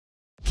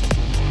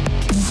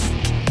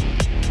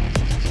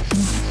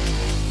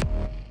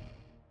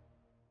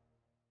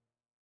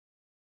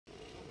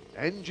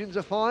Engines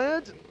are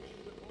fired.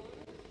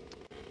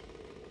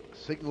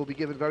 Signal will be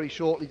given very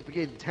shortly to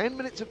begin. 10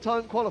 minutes of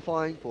time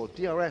qualifying for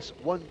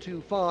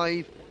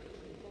DRS125.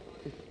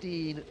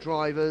 15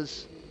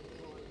 drivers.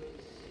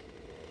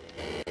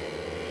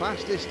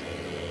 Fastest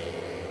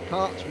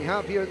karts we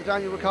have here in the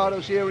Daniel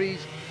Ricciardo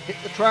series hit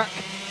the track.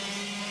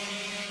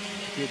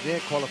 Did their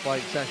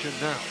qualifying session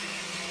now.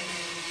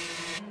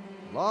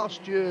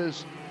 Last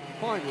year's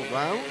final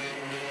round.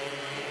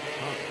 It's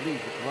hard to believe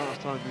that the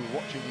last time we were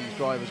watching these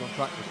drivers on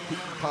track was at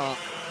Heaton Park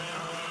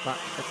back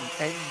at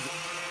the end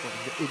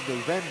in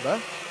November.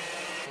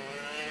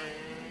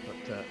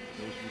 But those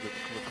of you that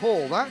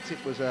recall that,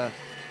 it was a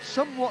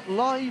somewhat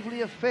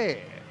lively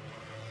affair,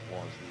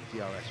 was the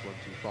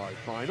DRS125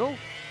 final. I'm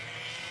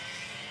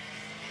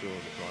sure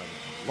the drivers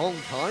had a long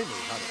time.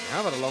 We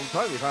have had a long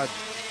time. We've had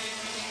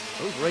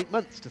over 8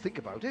 months to think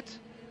about it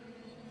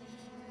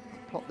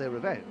and plot their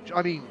revenge.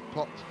 I mean,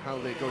 plot how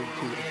they're going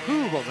to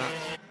improve on that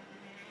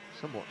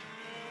somewhat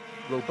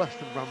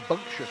robust and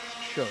rambunctious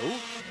show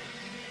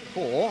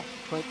for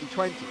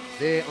 2020.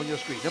 There on your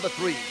screen, number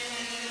 3,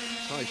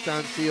 Ty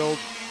Stanfield,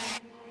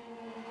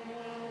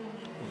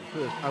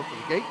 first out of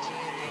the gate,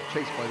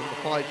 chased by the number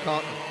 5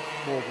 kart of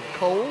Morgan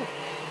Cole,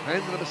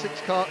 and the number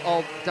 6 kart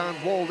of Dan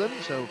Walden.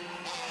 So,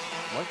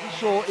 like we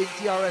saw in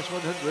DRS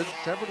 100,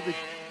 several of the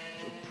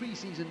sort of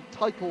pre-season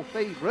title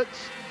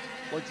favourites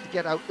wanted to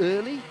get out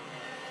early,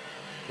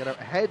 get out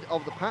ahead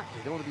of the pack.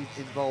 They don't want to be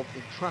involved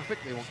in traffic.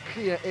 They want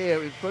clear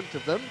air in front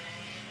of them.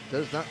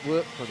 Does that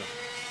work for them?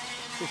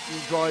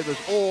 15 drivers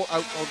all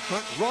out on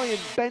track. Ryan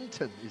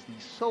Benton is the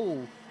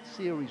sole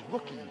series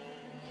rookie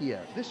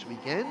here this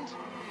weekend.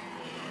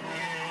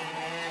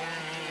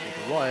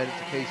 For Ryan,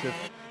 it's a case of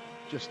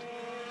just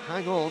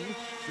hang on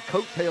the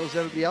coattails of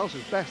everybody else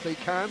as best they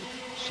can,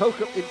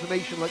 soak up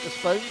information like a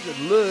sponge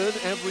and learn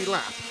every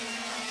lap.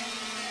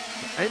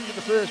 End of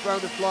the first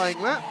round of flying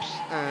laps,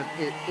 and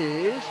it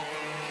is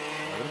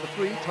number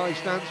 3, Ty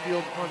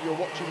Stansfield, one you're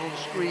watching on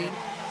screen,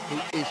 who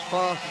is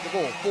fastest of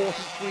all,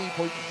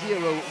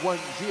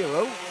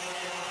 43.010.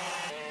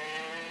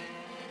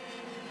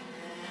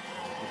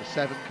 Number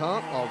 7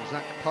 kart of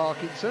Zach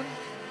Parkinson,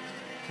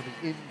 coming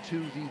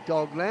into the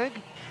dog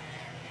leg.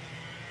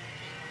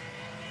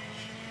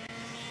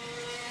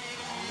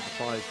 Number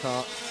 5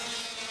 kart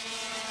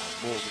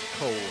of Morgan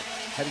Cole,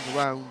 heading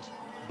around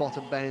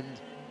bottom bend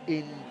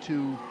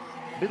into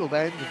middle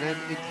bend and then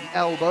into the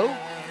elbow.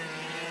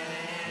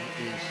 That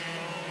is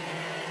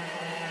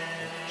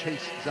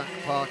chase Zach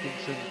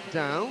Parkinson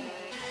down.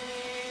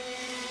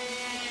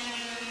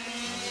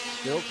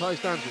 Still Ty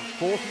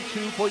Stanfield,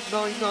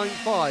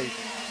 42.995.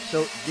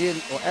 So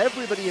nearly, or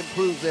everybody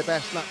improved their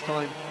best lap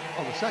time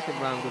on the second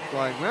round of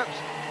flying laps.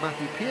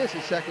 Matthew Pearce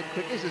is second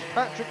quickest as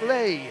Patrick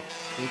Lay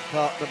in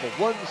kart number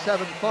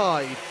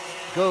 175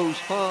 goes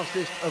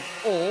fastest of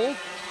all,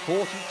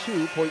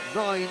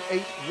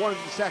 42.981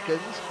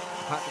 seconds.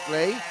 Patrick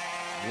Lay.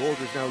 The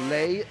order is now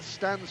Lay,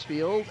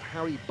 Stansfield,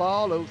 Harry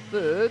Barlow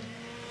third,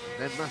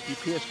 and then Matthew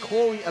Pearce,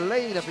 Corey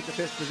Elaine up into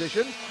 5th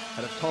position,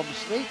 ahead of Tom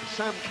Snape,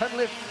 Sam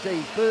Cunliffe,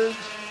 Dave Burns,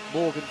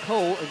 Morgan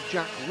Cole and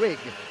Jack Rigg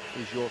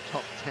is your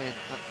top 10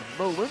 at the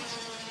moment.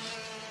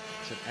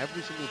 So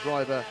every single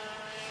driver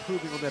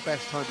improving on their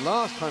best time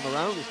last time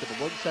around is number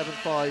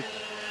 175,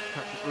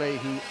 Patrick Lay,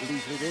 who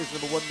leads it is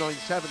number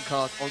 197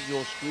 kart on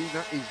your screen.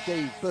 That is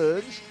Dave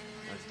Burns,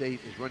 as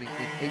Dave is running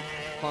in 8th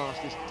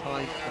fastest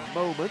time at the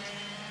moment.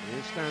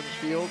 Here's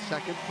Stansfield,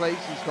 second place.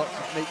 He's got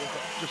to make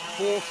just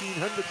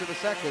 1400ths of a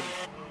second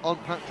on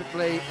Patrick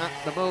Lay at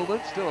the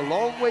moment. Still a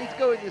long way to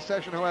go in this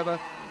session, however.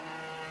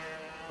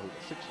 Over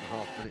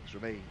 6.5 minutes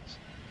remains.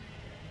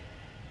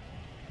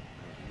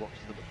 Watch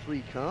the number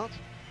 3 kart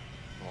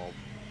of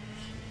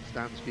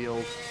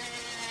Stansfield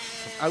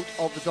come out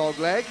of the dog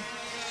leg.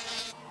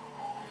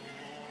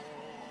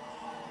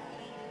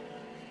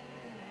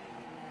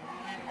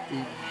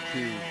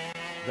 Into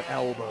the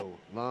elbow,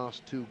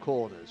 last 2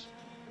 corners.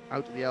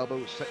 Out of the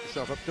elbow, set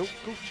yourself up. Don't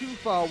go too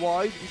far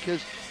wide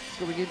because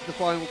going into the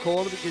final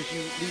corner, because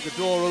you leave the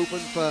door open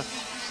for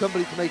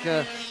somebody to make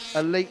a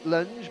late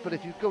lunge. But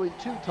if you go in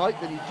too tight,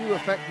 then you do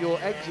affect your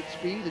exit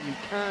speed and you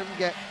can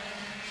get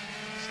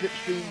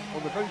slipstream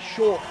on the very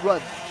short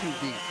run to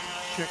the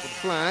checkered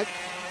flag.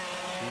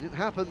 It didn't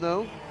happen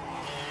though.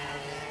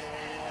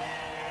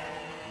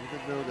 Even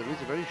though there is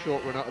a very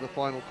short run out of the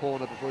final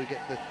corner before you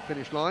get to the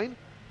finish line.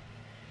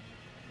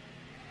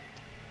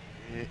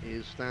 Here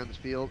is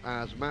Stansfield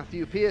as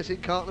Matthew Pearce in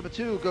kart number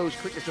 2 goes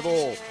quickest of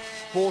all,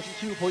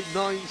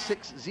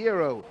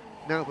 42.960.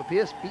 Now for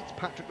Pearce, beats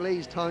Patrick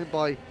Lay's time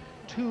by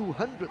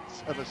 0.02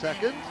 of a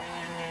second.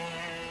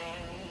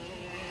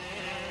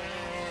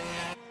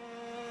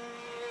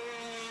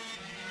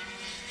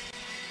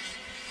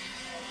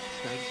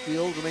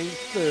 Stansfield remains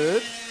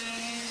third,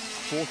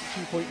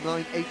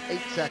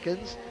 42.988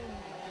 seconds. So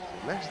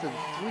less than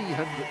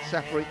 300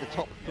 separate the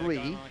top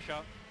 3.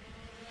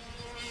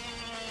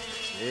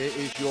 Here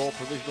is your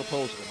provisional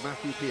pole sitter,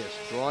 Matthew Pearce,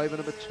 driver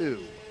number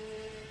 2.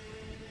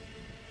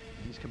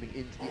 He's coming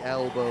into the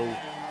elbow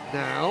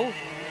now.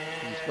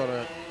 He's got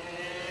a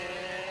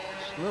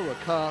slower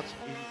kart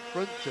in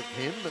front of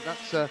him, but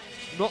that's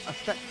not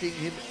affecting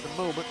him at the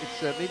moment.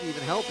 It's maybe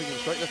even helping him.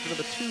 That's the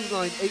number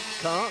 298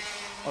 kart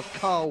of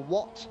Carl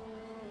Watt.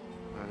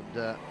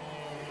 And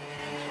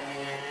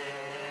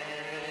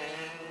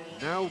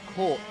now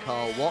caught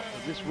Carl Watt,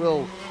 and this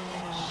will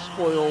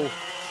spoil a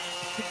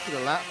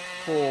particular lap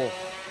for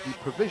the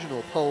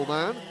provisional pole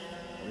man.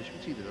 And as you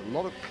can see, there's a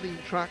lot of clean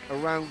track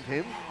around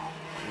him.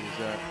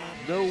 There's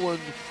no one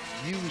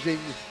using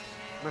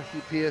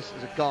Matthew Pearce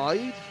as a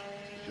guide,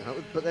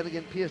 but then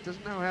again, Pearce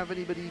doesn't now have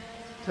anybody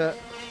to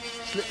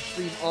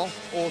slipstream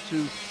off or to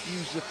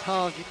use as a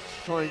target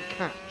to try and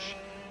catch.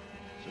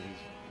 So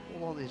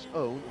he's all on his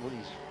own. When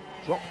he's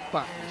dropped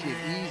back, you see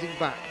him easing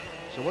back.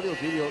 So what he'll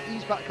do, he'll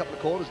ease back a couple of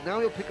corners. Now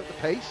he'll pick up the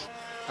pace,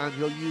 and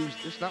he'll use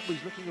this lap where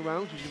he's looking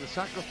around. So he's going to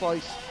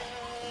sacrifice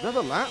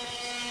another lap.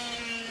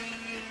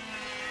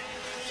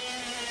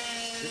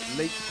 A bit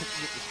late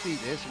picking up the speed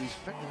there, so he's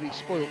effectively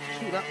spoiled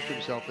 2 laps for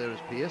himself there as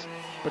Pearce.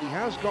 But he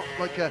has got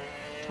like a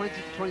 20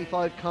 to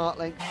 25 kart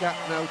length gap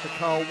now to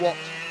Carl Watt,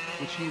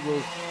 which he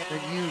will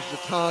then use as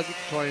a target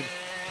to try and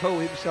tow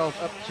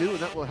himself up to, and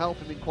that will help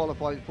him in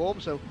qualifying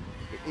form. So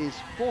it is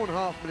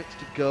 4.5 minutes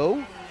to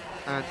go,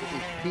 and it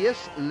is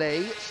Pearce,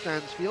 Lay,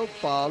 Stansfield,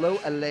 Barlow,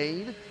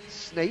 Elaine,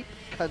 Snape,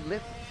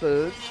 Cunliffe,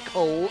 Burns,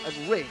 Cole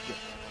and Rigg,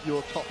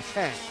 your top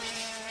 10.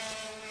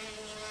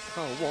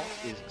 Carl Watt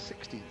is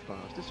 16th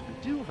fastest.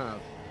 We do have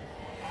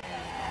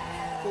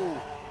full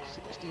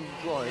 16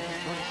 drivers.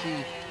 I'm trying to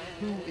see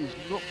who is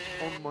not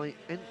on my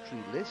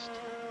entry list.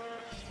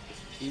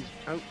 Is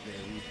out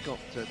there. We've got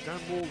Dan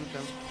Walden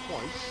down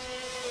twice.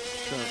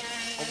 So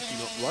obviously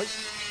not right.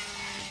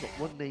 We've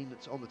got one name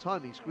that's on the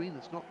timing screen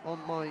that's not on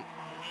my.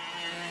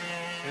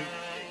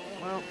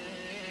 Well,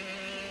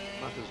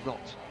 matters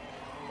not.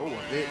 Oh,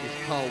 and there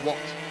is Carl Watt.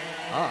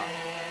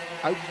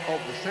 Out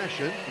of the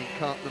session in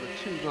kart number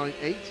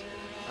 298.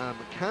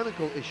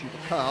 Mechanical issue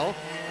for Carl,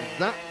 and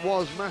that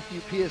was Matthew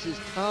Pearce's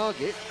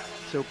target.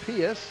 So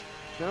Pearce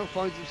now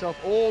finds himself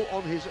all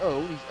on his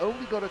own. He's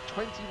only got a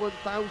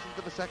 21,000th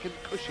of a second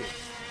cushion.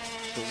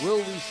 So will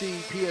we see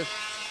Pearce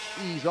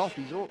ease off?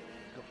 He's got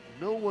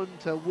no one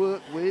to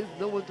work with,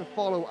 no one to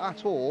follow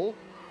at all.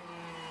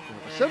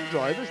 Now, for some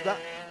drivers that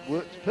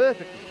works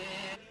perfectly,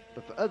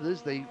 but for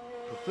others they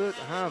prefer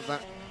to have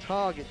that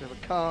target of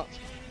a kart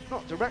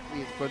not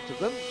directly in front of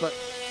them, but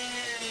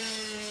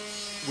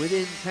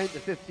within 10 to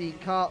 15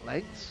 kart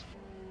lengths.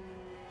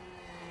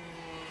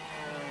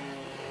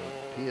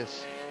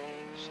 Pearce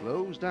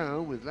slows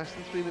down with less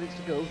than 3 minutes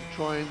to go to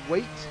try and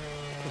wait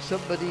for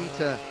somebody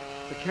to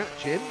catch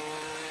him.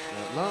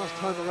 Last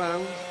time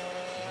around,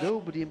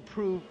 nobody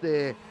improved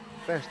their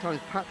best times.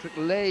 Patrick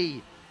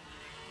Lay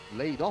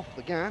laid off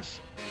the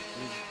gas.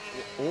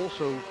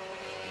 Also,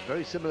 a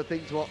very similar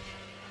thing to what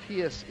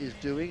Pearce is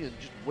doing, and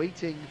just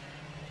waiting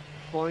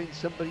to find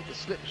somebody to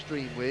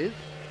slipstream with.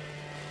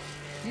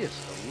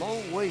 Pearce, a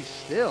long way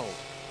still.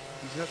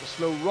 He's going to have to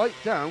slow right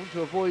down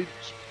to avoid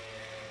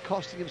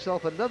costing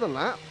himself another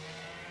lap.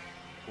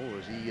 Or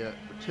is he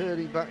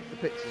returning back to the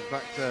pits? He's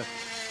back to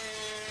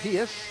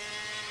Pearce,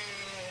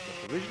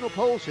 the original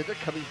pole sitter,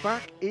 coming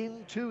back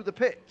into the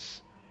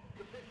pits.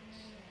 So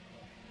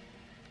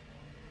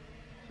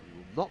he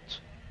will not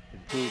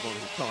improve on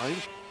his time.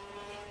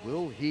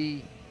 Will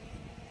he?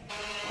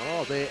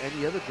 Are there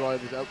any other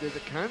drivers out there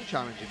that can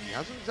challenge him? He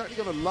hasn't exactly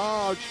got a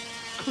large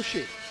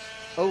cushion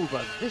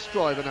over this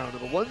driver now,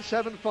 number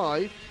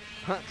 175,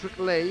 Patrick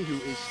Lay, who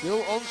is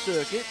still on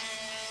circuit.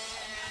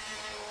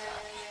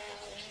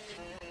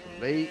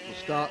 So Lay will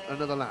start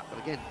another lap, but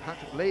again,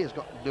 Patrick Lay has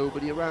got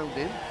nobody around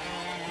him.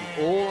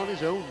 He's all on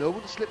his own, no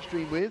one to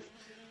slipstream with.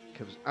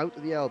 Comes out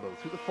of the elbow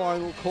through the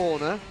final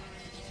corner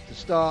to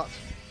start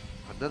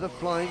another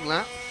flying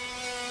lap.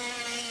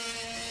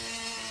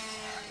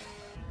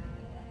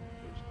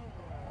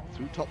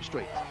 Through top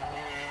straight,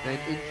 then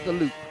into the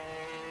loop.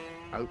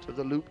 Out of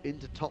the loop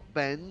into top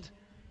bend.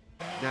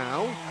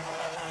 Now,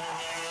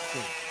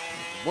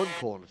 one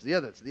corner to the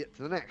other,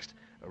 to the next.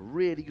 A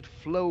really good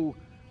flow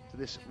to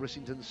this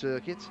Rissington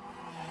circuit.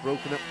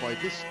 Broken up by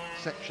this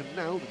section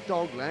now, the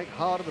dog leg,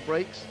 hard on the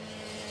brakes.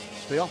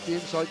 Stay off the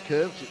inside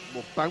curves, it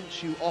will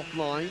bounce you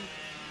offline.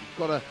 You've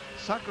got to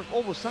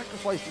almost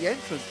sacrifice the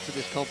entrance to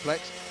this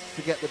complex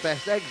to get the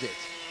best exit.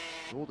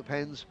 It all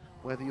depends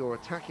whether you're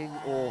attacking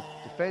or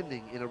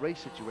defending in a race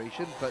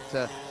situation, but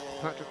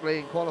Patrick Lay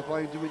in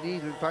qualifying doing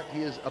neither. In fact,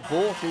 he has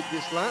aborted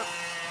this lap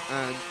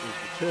and is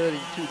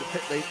returning to the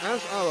pit lane,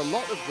 as are a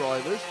lot of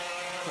drivers.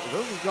 But we've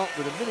only got,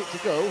 with a minute to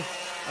go,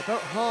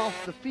 about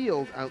half the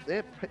field out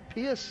there.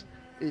 Pearce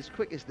is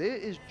quickest. There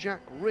is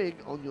Jack Rigg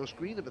on your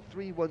screen, number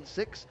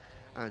 316,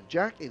 and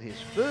Jack, in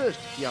his first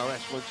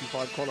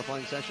DRS125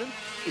 qualifying session,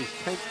 is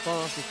 10th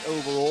fastest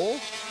overall.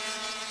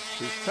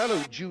 His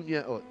fellow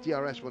junior or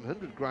DRS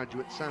 100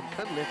 graduate Sam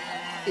Cunliffe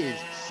is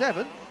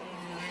 7th.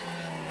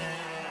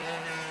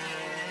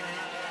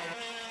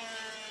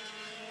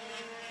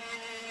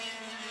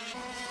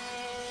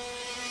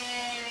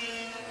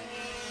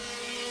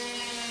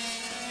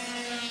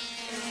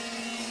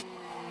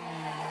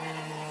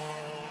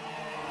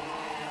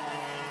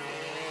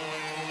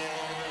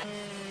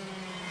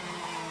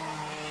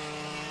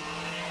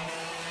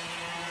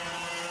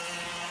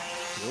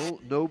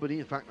 nobody.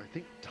 In fact, I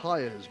think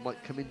tyres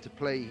might come into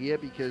play here,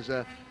 because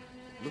it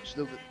looks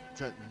though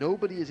that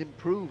nobody is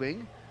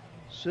improving.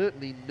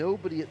 Certainly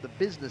nobody at the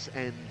business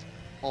end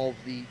of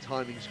the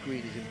timing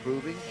screen is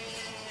improving.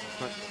 In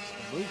fact,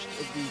 most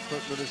of the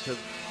front runners have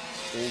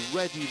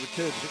already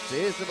returned.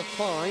 There's number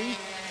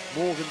 5,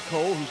 Morgan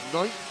Cole, who's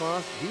 9th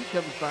fast. He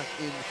comes back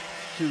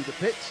into the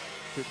pits.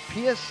 So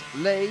Pierce,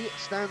 Lay,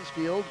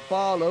 Stansfield,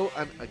 Barlow,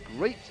 and a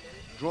great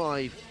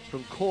drive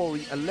from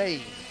Corey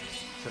Elaine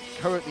to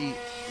currently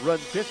run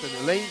 5th.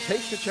 And Elaine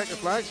takes the checker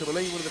flag, so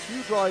Elaine, one of the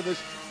few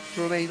drivers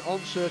to remain on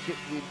circuit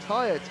for the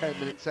entire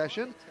 10-minute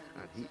session,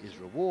 and he is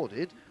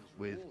rewarded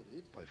with,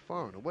 by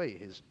far and away,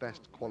 his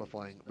best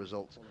qualifying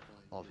result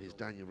of his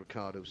Daniel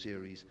Ricciardo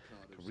Series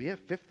career.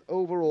 5th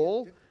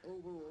overall.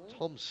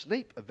 Tom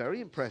Snape, a very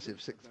impressive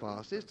 6th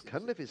fastest.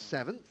 Cunliffe is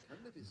 7th.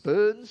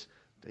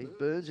 Dave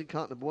Burns in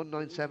kart number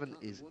 197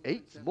 is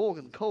 8th.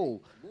 Morgan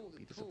Cole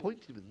be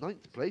disappointed with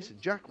 9th place.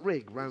 And Jack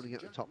Rigg rounding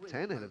out the top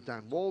 10 ahead of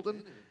Dan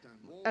Walden.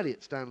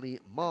 Elliot Stanley,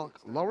 Mark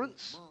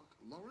Lawrence.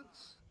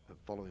 And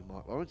following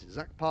Mark Lawrence is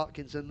Zach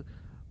Parkinson.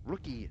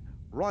 Rookie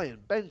Ryan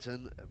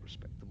Benton, a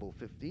respectable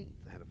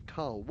 15th, ahead of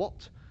Carl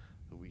Watt,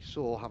 who we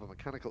saw have a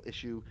mechanical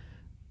issue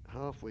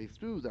halfway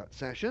through that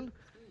session.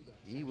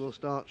 He will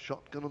start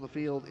shotgun on the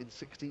field in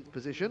 16th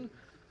position.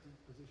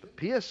 But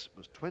Pierce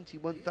was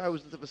 21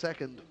 thousandths of a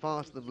second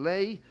faster than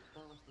Lay.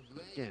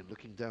 Again,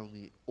 looking down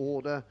the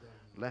order,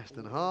 less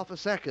than half a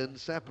second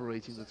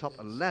separating the top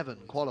 11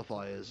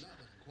 qualifiers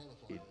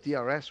in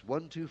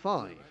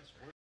DRS125.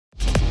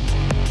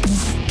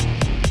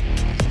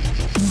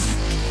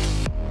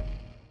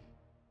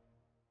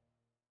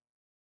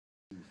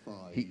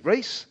 Heat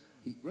race.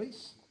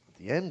 At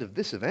the end of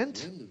this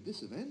event,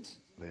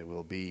 there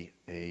will be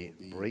a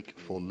break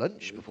for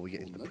lunch before we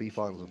get into the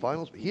pre-finals and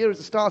finals. But here is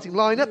the starting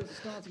lineup.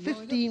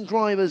 15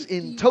 drivers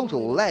in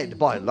total, led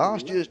by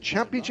last year's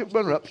championship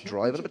runner-up,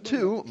 driver number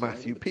 2,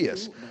 Matthew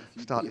Pierce.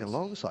 Starting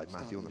alongside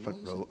Matthew on the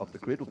front row of the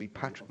grid will be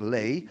Patrick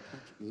Lay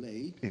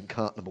in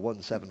kart number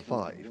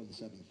 175.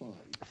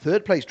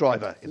 Third place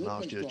driver in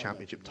last year's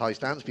championship, Ty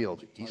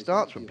Stansfield. He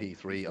starts from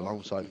P3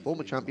 alongside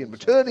former champion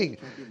returning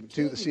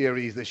to the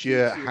series this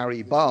year,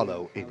 Harry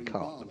Barlow in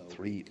kart number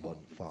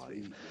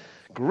 315.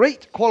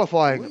 Great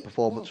qualifying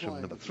performance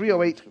from number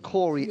 308,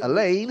 Corey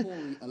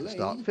Elaine, to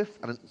start 5th,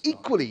 and an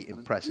equally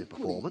impressive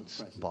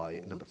performance by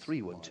number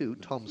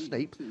 312, Tom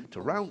Snape,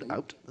 to round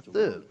out the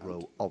 3rd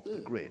row of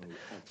the grid.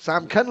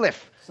 Sam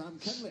Cunliffe,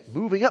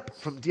 moving up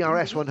from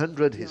DRS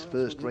 100, his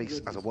first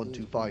race as a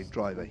 125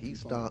 driver. He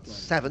starts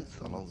 7th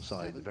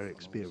alongside the very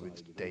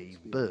experienced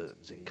Dave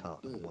Burns in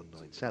kart number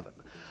 197.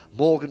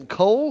 Morgan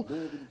Cole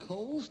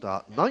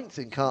start 9th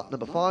in kart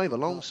number 5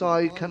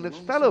 alongside Cunliffe's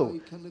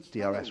fellow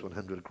DRS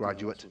 100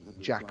 graduate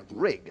Jack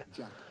Rigg.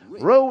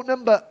 Row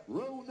number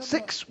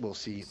 6 will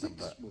see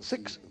number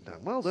 6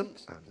 Dan Walden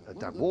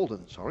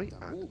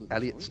and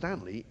Elliot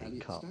Stanley in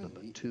kart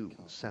number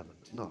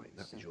 279.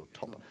 That is your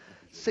top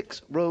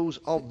 6 rows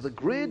of the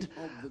grid.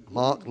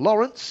 Mark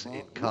Lawrence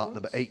in kart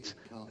number 8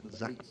 and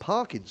Zach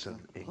Parkinson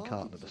in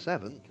kart number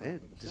 7. They're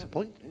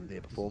disappointed in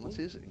their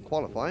performances in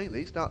qualifying.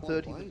 They start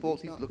 13th and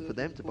 14th. Look for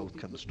them to both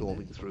come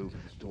storming through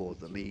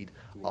towards the lead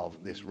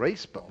of this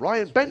race. But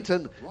Ryan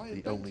Benton,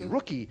 the only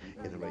rookie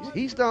in the race,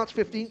 he starts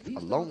 15th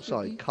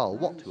alongside Carl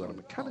Watt, who had a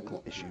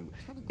mechanical issue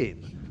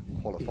in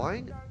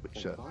qualifying,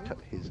 which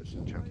cut his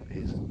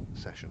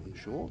session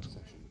short.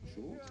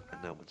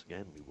 And now once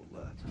again we will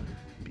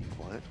be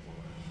quiet.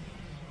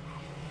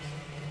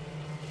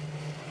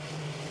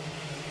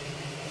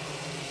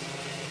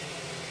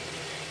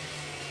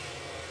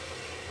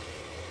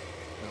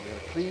 Now we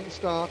have a clean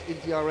start in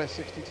DRS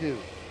 62.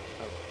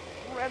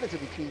 A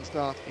relatively clean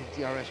start in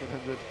DRS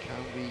 100.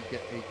 Can we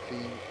get a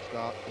clean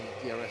start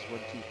in DRS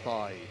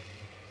 125?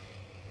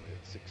 We're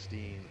at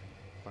 16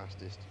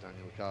 fastest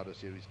Daniel Ricciardo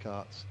Series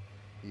karts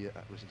here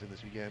at Rissington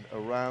this weekend.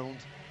 Around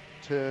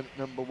turn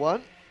number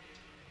 1.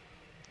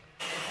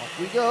 Off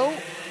we go.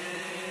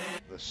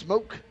 The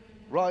smoke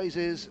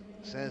rises,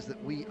 says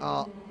that we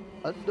are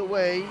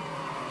underway.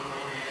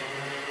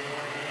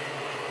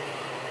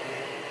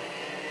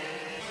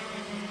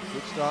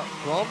 Good start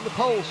from the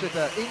pole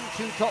sitter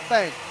into top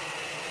bend.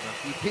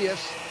 Matthew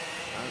Pierce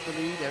has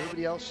the lead,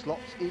 everybody else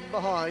slots in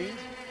behind.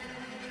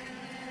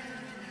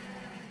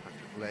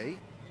 Patrick Lay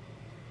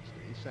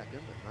stays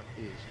second, and that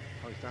is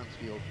Ty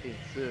Stansfield in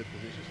 3rd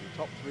position. So the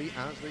top 3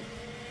 as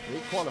they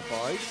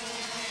qualified.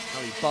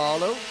 Harry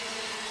Barlow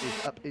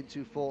is up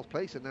into 4th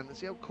place, and then let's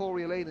see how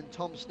Corey Elaine and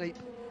Tom Snape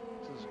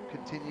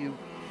continue.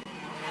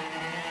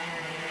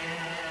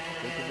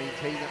 They can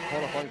maintain that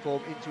qualifying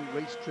form into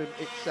race trim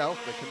itself.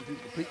 They're coming to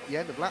complete the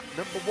end of lap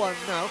number 1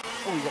 now.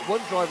 Oh, you've got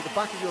one driver at the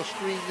back of your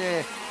screen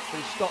there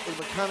who's stopped with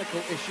a mechanical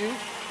issue.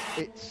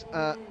 It's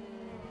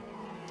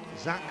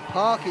Zach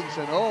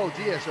Parkinson. Oh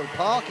dear, so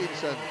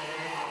Parkinson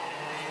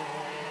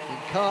in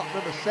kart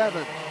number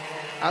 7,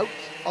 out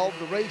of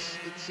the race,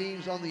 it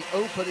seems, on the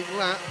opening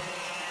lap.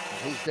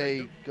 His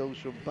day goes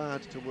from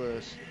bad to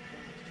worse.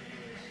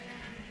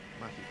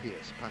 Matthew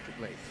Pearce, Patrick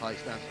Lane, Ty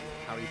Stansfield,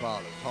 Harry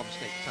Barlow, Tom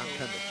Snake, Sam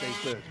Cunliffe, Dave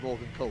Burns,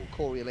 Morgan Cole,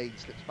 Corey Lane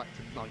slips back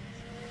to 9th.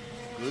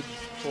 Good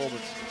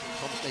performance.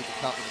 Tom Snake at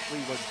car number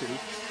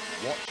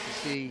 312. Watch to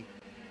see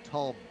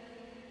Tom.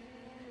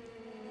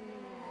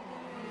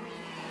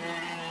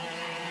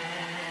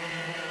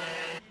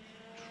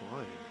 Try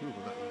and improve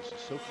on that. He's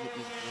soaking up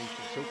the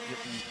information, soaking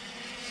up the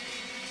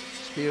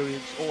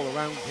experience all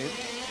around him.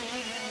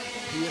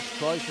 Pearce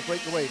tries to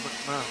break away.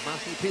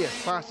 Matthew Pearce,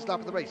 fastest lap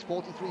of the race,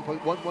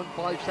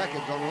 43.115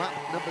 seconds on lap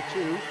number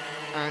 2,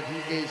 and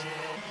he is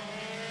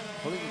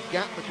pulling a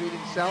gap between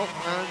himself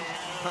and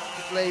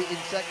Patrick Lay in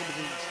second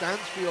position.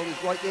 Stansfield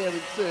is right there in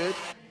third,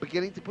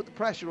 beginning to put the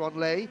pressure on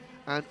Lay.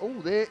 And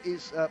oh, there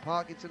is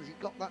Parkinson. Has he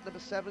got that number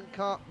 7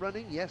 kart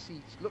running? Yes,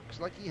 he looks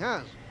like he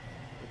has.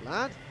 Good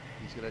lad.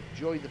 He's going to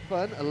join the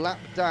fun. A lap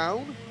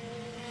down.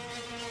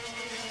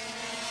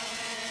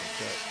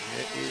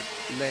 There is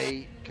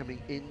Lay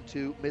coming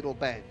into middle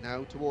bend,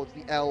 now towards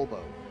the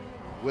elbow.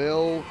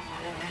 Will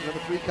number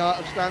 3 car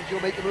of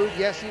Stansfield make the move?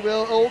 Yes, he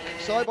will. Oh,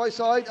 side by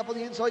side, up on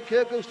the inside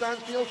curve goes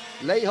Stansfield.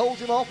 Lay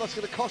holds him off. That's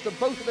going to cost them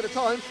both a bit of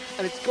time,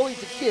 and it's going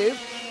to give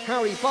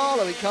Harry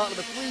Barlow in car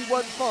number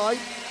 315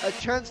 a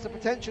chance to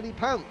potentially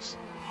pounce.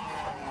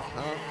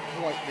 Can't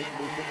quite make the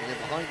movement, and then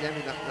behind them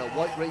in that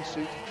white race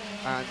suit,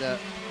 and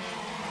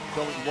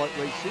predominantly white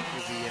race suit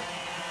with the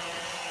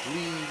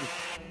green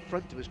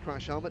front of his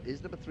crash helmet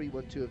is number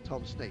 312 of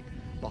Tom Snake.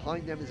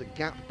 Behind them is a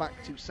gap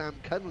back to Sam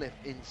Cunliffe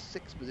in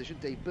 6th position.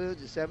 Dave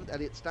Burns is 7th,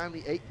 Elliot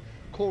Stanley 8th,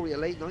 Corey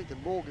Lane 9th,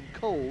 and Morgan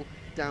Cole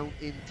down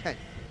in 10th.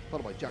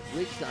 Followed by Jack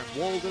Riggs, Dan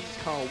Walden,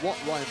 Carl Watt,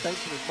 Ryan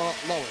Benson, and Mark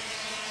Lawrence.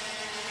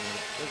 It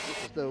does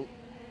look as though,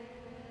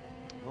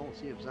 well, we'll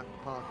see if Zach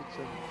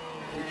Parkinson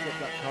will get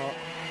that car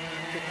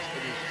fixed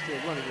and he's still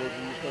running, or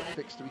he's got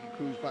fixed so we can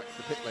cruise back to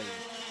the pit lane.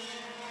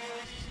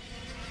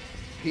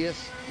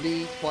 Pearce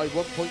leads by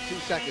 1.2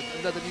 seconds,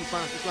 another new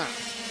fastest lap.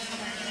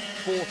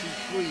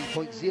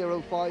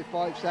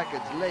 43.055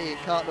 seconds. Lay in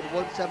kart number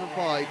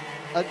 175,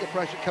 under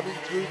pressure coming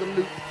through the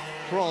loop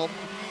from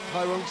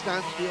Tyrone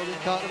Stansfield in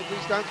kart number 3.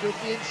 Stansfield to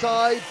the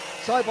inside,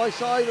 side by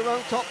side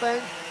around top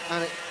bend,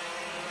 and it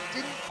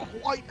didn't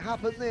quite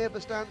happen there for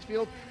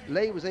Stansfield.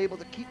 Lay was able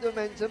to keep the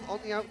momentum on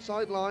the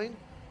outside line,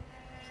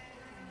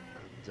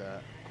 and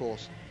of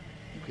course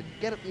you can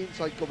get up the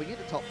inside going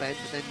into top bend,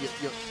 but then you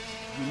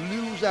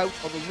lose out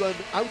on the run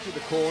out of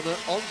the corner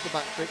onto the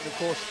back straight. And of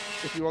course,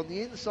 if you're on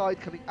the inside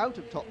coming out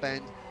of top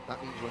bend,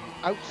 that means you're on the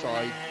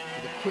outside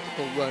with a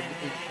critical run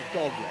into the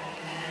dog leg.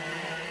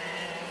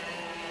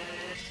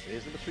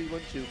 Here's number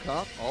 312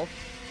 car of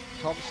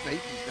Tom Snake.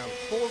 He's now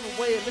fallen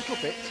away a little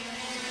bit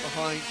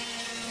behind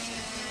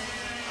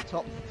the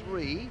top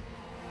 3.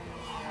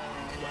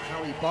 Got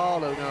Harry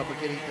Barlow now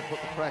beginning to put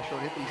the pressure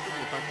on him, but he's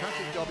doing a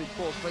fantastic job in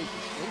 4th place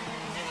this week.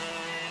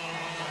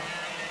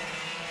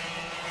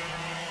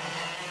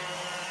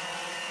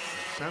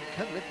 Sam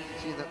Cunliffe, you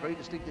can see in that very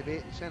distinctive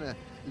Ayrton Senna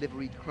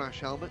liveried crash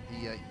helmet,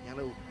 the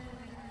yellow,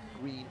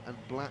 green and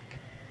black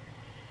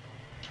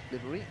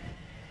livery.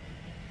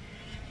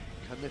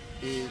 Cunliffe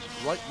is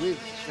right with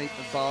Snake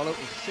and Barlow in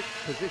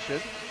 6th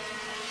position.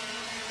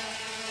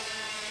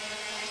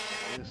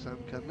 Here's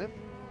Sam Cunliffe.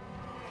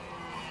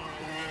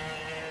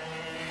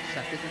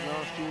 2nd in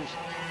last year's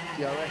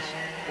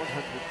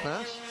DRS125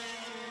 class.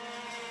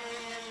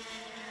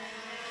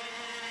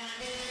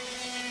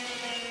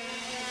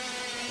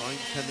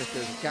 Cunliffe,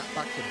 there's a gap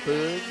back to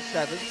Burns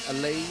 7th,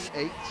 Elaine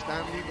 8th,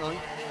 Stanley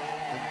 9th,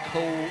 and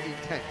Cole in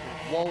 10th.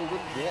 And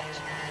Walden, Watt,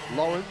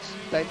 Lawrence,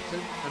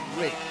 Benton, and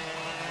Rigg.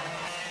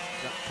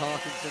 Jack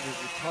Parkinson has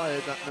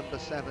retired that number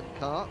 7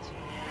 kart.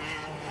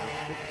 Now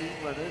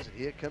 15 runners, and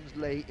here comes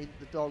Lay into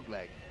the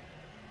dogleg.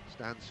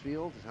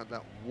 Stansfield has had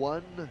that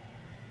one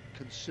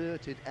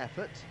concerted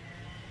effort,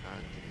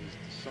 and he's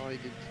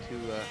decided to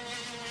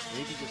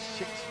maybe just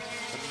sit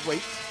and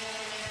wait.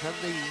 Can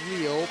they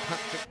reel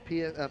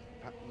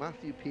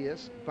Matthew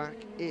Pearce back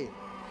in?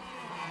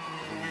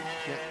 The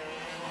jet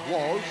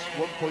was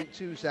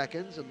 1.2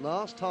 seconds, and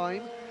last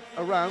time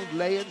around,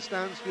 Lay and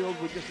Stansfield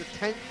were just a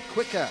 10th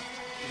quicker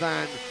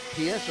than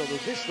Pearce, although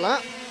this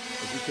lap,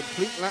 as we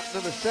complete lap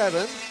number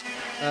 7,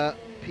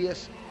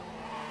 Pearce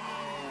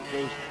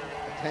goes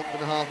a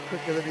 10.5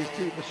 quicker than his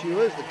 2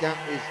 pursuers. The gap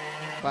is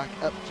back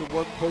up to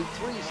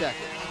 1.3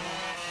 seconds.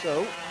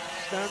 So,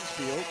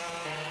 Stansfield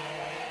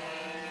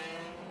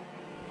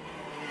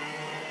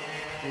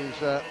is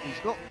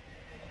he's not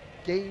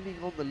gaining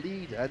on the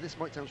leader, and this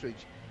might sound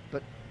strange,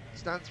 but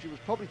Stansfield was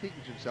probably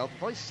thinking to himself,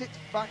 if I sit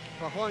back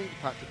behind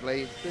Patrick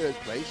Lay in 3rd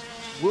place,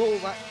 will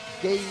that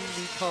gain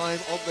me time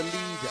on the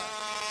leader?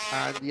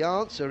 And the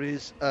answer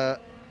is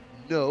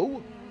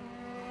no.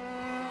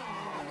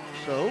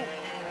 So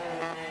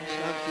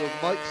Stansfield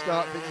might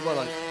start thinking,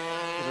 well,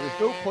 there's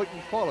no point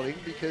in following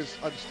because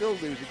I'm still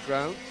losing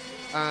ground.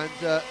 And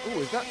oh,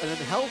 is that an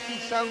unhealthy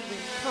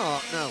sounding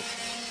kart? Now,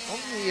 on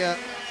the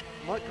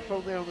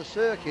microphone there on the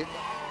circuit,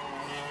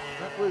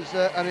 that was,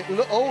 and it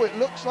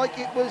looks like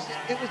it was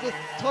the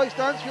Ty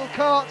Stansfield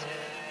kart,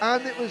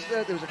 and it was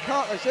there was a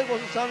kart I said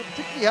wasn't sounding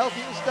particularly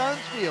healthy in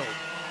Stansfield,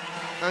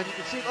 and you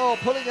can see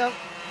pulling out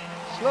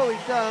slowing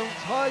down.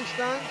 Ty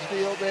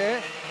Stansfield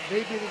there.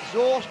 Maybe an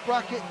exhaust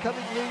bracket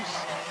coming loose,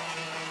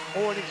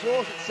 or an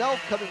exhaust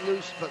itself coming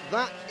loose, but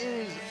that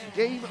is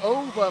game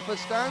over for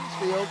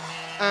Stansfield.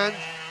 And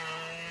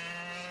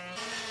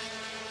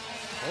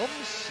Tom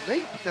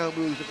Snape now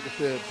moves up to the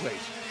third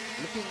place.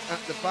 Looking at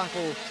the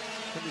battle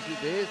coming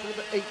through there,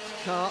 number 8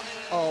 car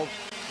of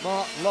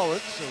Mark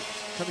Lawrence. So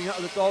coming out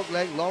of the dog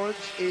leg,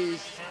 Lawrence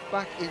is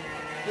back in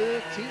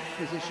 13th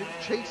position,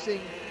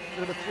 chasing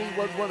number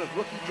 311 of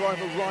rookie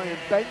driver Ryan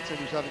Benton,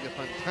 who's having a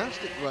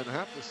fantastic run, I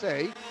have to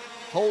say,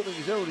 holding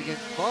his own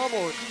against far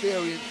more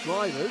experienced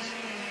drivers.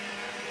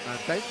 And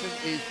Benton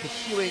is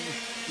pursuing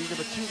the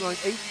number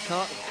 298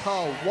 car of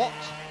Carl Watt.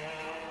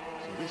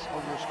 So this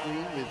on your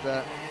screen with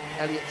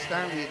Elliot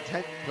Stanley in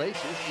 10th place.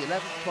 So this is the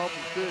 11th, 12th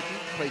and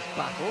 13th place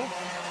battle.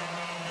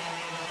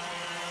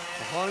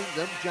 Behind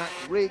them, Jack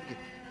Rigg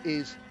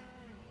is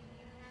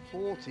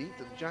 14th,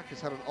 and Jack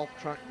has had an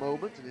off-track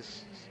moment and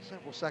is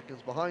several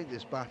seconds behind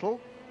this battle.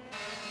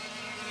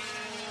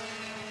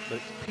 But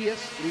it's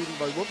Pierce leading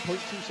by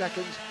 1.2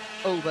 seconds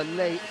over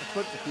Lay at the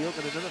front of the field,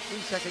 and another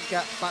 3-second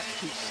gap back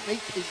to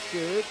Snape in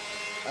third.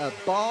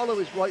 Barlow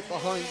is right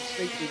behind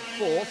Snape in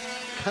fourth.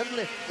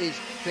 Cunliffe is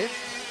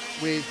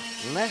fifth with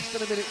less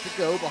than a minute to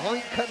go.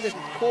 Behind Cunliffe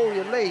is Corey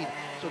Elaine.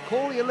 So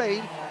Corey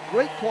Elaine,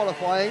 great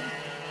qualifying,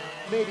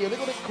 maybe a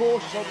little bit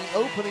cautious on the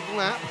opening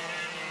lap.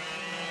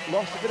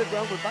 Lost a bit of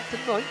ground, went back to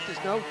 9th, is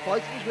now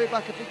fighting his way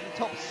back up into the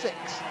top 6.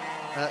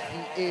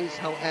 He is,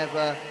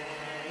 however,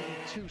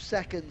 2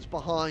 seconds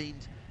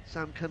behind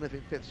Sam Cunliffe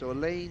in 5th. So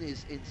Elaine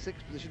is in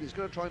 6th position. He's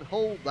going to try and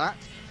hold that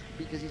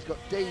because he's got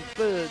Dave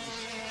Burns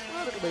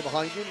a little way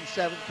behind him in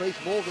 7th place.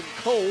 Morgan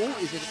Cole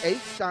is in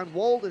 8th. Dan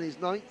Walden is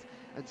 9th.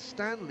 And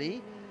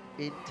Stanley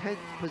in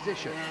 10th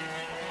position.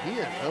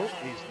 Here, though,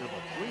 is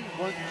number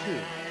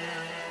 312.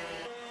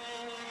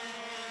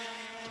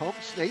 Tom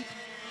Snape.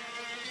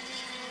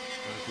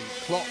 As the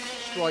clock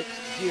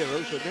strikes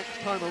 0, so next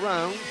time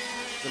around,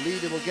 the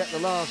leader will get the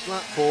last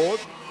lap board.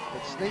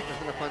 But Snape has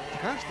done a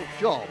fantastic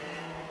job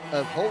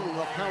of holding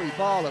off Harry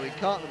Barlow in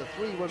kart number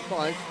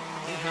 315.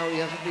 Harry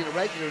hasn't been a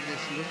regular in this,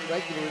 he wasn't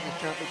regular in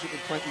this championship in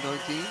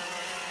 2019,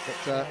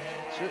 but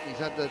certainly he's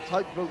had the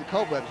time to blow the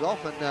cobwebs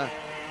off, and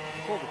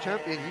former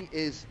champion, he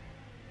is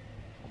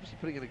obviously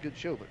putting in a good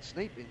show. But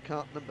Snape in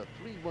kart number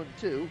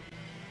 312,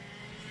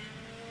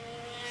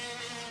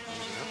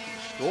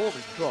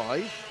 storming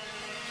drive.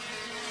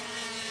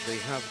 They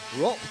have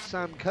dropped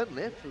Sam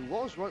Cunliffe, who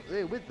was right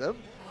there with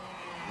them.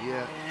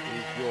 Here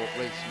is your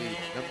race leader,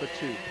 number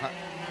 2,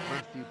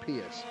 Matthew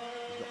Pierce.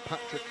 He's got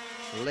Patrick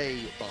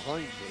Lay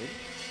behind him.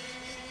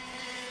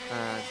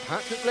 And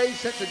Patrick Lay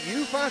sets a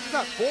new fast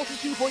lap,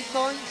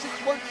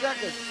 42.961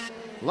 seconds.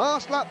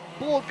 Last lap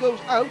board goes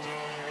out.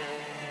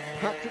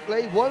 Patrick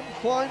Lay, one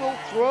final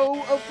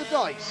throw of the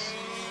dice.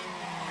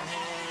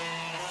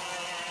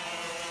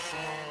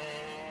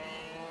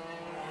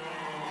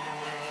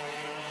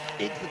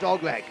 Into the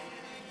dog leg.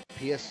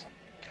 Pierce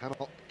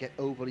cannot get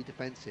overly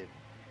defensive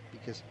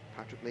because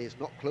Patrick Lay is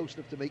not close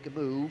enough to make a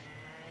move.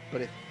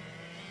 But if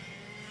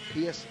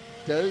Pierce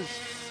does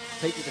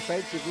take a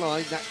defensive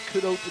line, that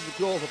could open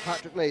the door for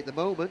Patrick Lay. At the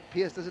moment,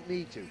 Pierce doesn't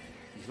need to.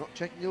 He's not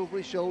checking over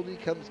his shoulder. He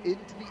comes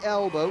into the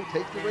elbow,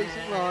 takes the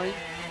racing line.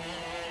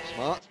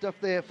 Smart stuff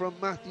there from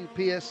Matthew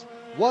Pierce.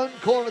 One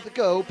corner to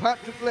go.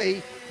 Patrick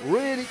Lay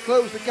really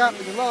closed the gap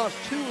in the last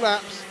 2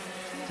 laps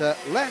to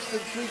less than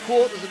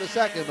 3/4 of a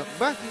second, but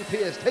Matthew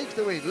Pierce takes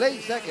the win. Lay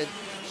second,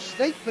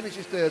 Snape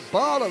finishes third,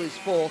 Barlow is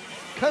 4th,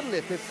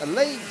 Cunliffe 5th,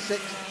 Elaine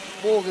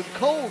 6th, Morgan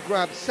Cole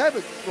grabs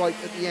 7th right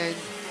at the end,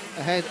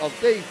 ahead of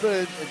Dave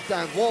Burns and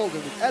Dan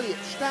Walden, with Elliot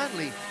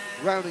Stanley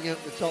rounding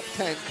out the top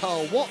 10.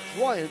 Carl Watt,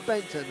 Ryan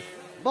Benton,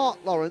 Mark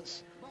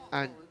Lawrence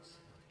and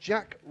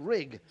Jack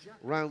Rigg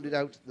rounded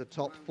out the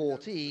top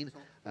 14.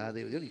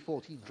 They were the only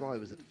 14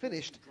 drivers that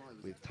finished,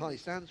 with Ty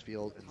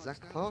Stansfield and Zach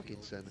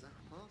Parkinson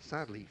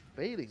sadly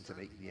failing to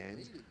make the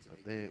end.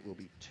 But there will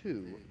be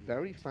 2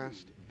 very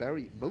fast,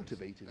 very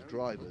motivated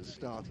drivers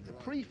starting the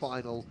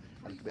pre-final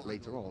a little bit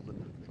later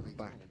on at the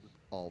back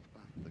of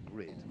the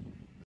grid.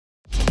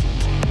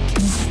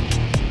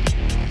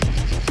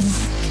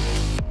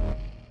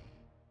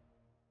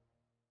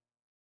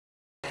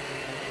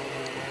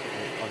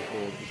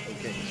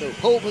 Okay, so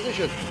pole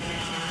position.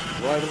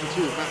 Driver number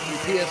 2, Matthew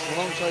Pierce,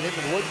 alongside him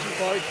in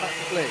 125,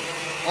 Patrick Lay.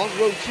 On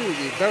row 2,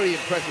 the very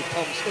impressive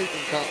Tom Snape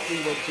in kart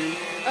 312,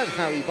 and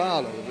Harry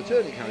Barlow, the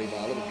returning Harry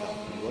Barlow in kart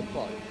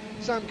 315.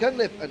 Sam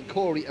Cunliffe and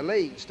Corey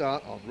Elaine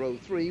start on row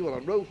 3, while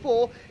on row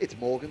 4, it's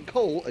Morgan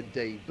Cole and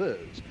Dave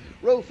Burns.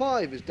 Row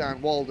 5 is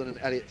Dan Walden and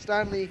Elliot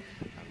Stanley,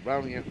 and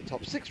rounding out the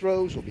top 6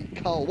 rows will be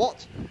Carl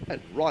Watt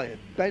and Ryan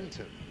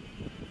Benton.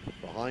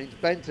 Behind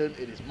Benton,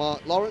 it is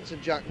Mark Lawrence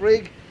and Jack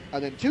Rigg,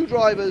 and then 2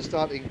 drivers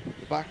starting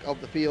the back of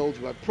the field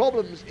who had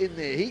problems in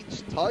their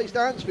heats. Ty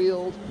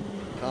Stansfield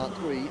in kart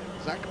 3,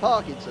 and Zach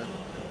Parkinson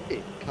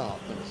in kart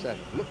number 7.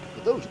 Look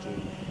for those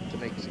 2 to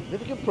make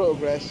significant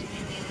progress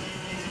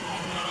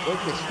when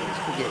this race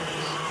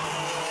begins.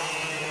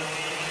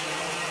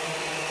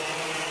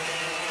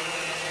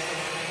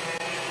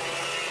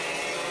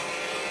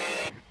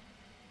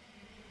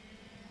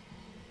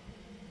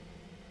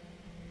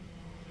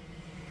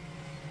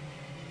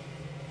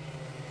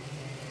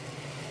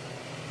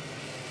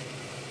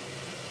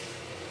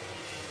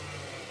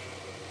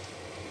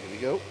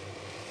 go.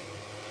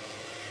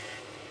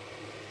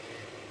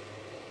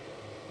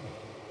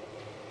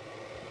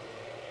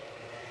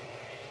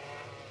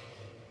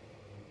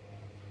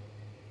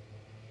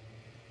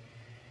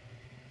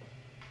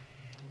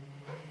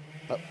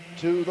 Up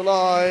to the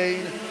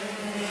line.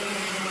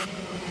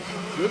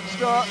 Good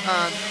start,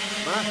 and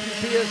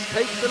Matthew Pearce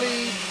takes the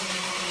lead.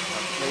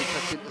 They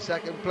cuts into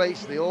second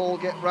place. They all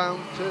get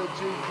round turn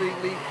 2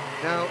 cleanly.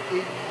 Now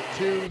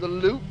into the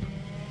loop.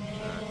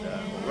 And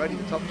already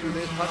the top two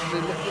there.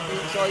 Patrick lifted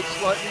the inside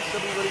slightly.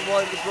 Somebody running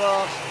wide of the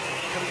grass.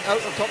 Coming out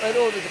of top end.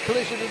 Oh, there's a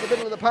collision in the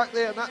middle of the pack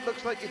there, and that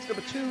looks like it's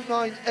number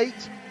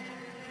 298.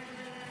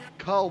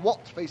 Carl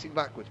Watt facing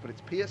backwards, but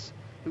it's Pearce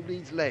who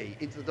leads Lay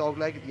into the dog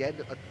leg at the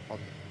end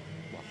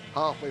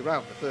halfway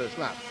round the first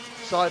lap.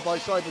 Side by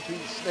side between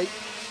Snape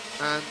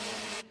and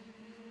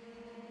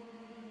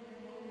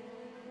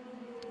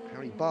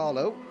Harry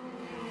Barlow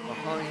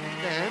behind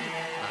them,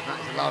 and that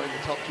is allowing the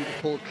top two to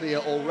pull clear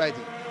already.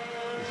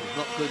 This is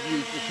not good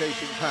news for the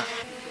chasing pack.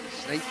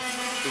 Snape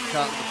in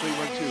car number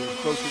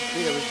 312, broken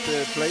clear in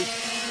third place.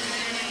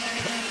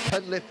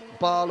 Cunliffe,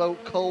 Barlow,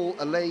 Cole,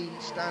 Elaine,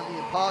 Stanley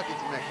and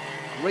Parkinson next.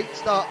 Great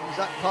start from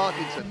Zach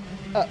Parkinson,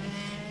 up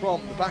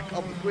from the back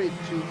of the grid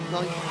to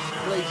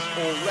 9th place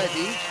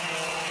already.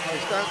 Harry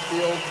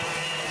Stansfield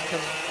is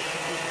coming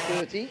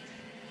 13th.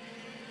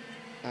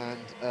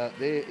 And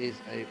there is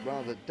a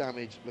rather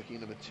damaged looking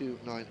number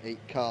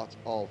 298 kart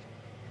of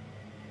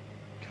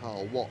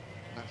Carl Watt.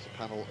 That's a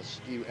panel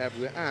askew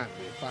everywhere, and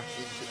we're back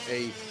into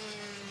a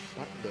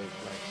backload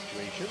flag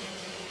situation.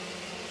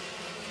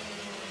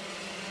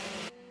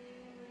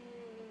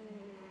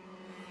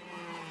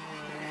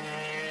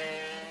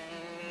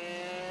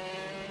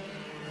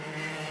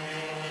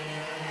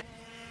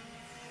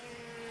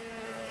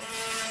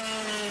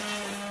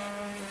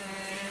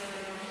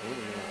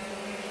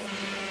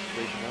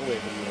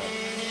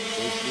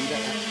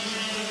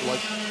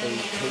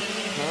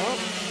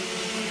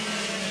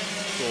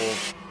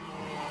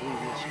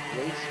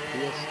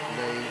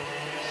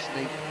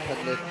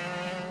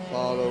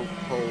 Barlow,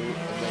 Cole,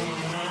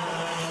 Elaine,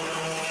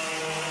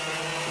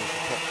 the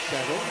top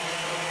 7.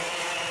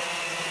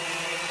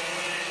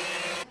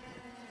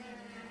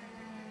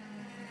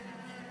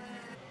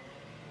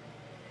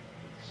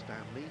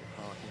 Stanley,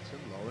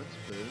 Parkinson, Lawrence,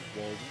 Byrne,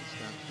 Walden,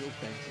 Stansfield,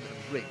 Benson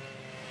and Rick,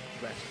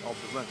 the rest of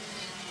the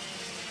runners.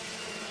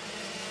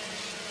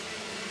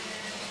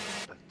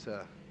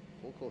 But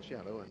all course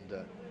yellow, and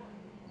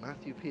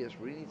Matthew Pearce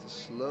really needs to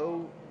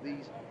slow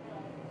these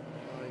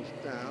guys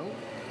down.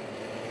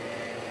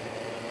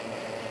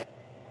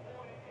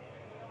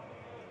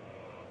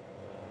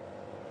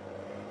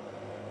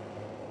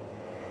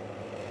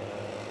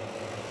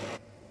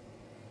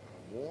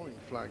 Warning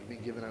flag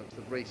being given out to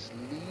the race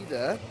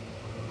leader.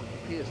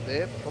 Pearce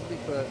there, probably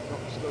for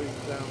not slowing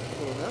down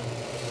full enough.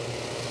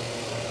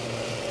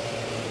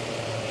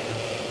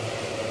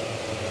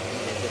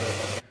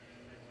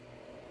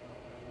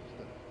 Just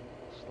a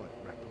slight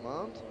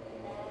reprimand.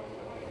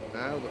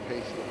 Now the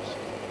pace looks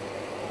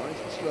nice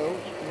and slow.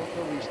 Just come up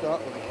for a restart.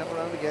 When they come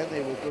around again,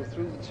 they will go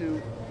through the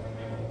two.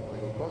 They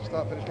will cross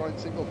start finish line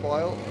single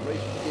file. The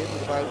race will begin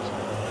with about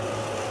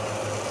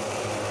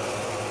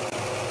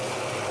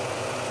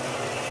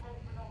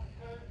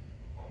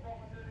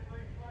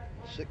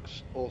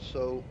 6 or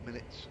so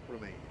minutes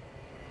remaining.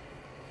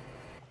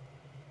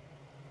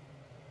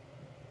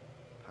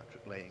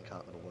 Patrick Lay in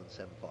cart number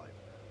 175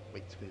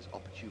 waits for his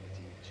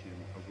opportunity to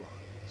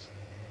arise.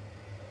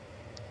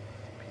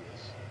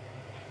 Pearce.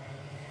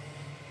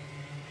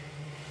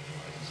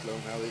 Nice and slow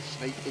now. There's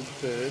Snape in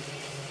third.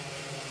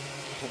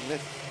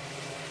 Cunliffe,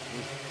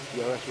 his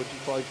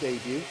DRS125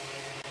 debut.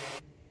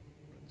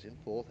 Runs in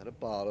fourth. Head of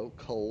Barlow,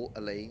 Cole,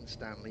 Elaine,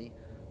 Stanley,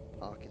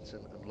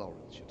 Parkinson and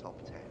Lawrence, your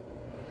top 10.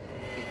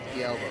 Into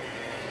the elbow.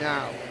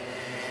 Now,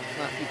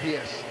 Matthew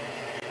Pearce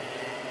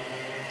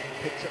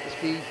picks up the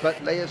speed, but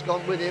Leia's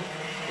gone with him.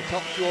 The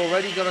top two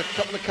already got a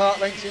couple of kart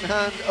lengths in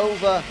hand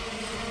over. I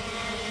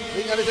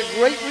think that is a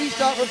great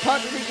restart from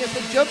Patrick. He gets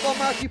a jump on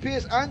Matthew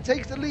Pearce and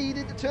takes the lead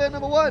into turn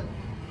number 1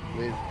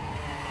 with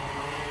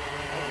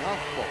half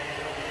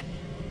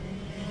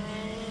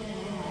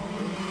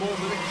 4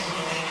 minutes.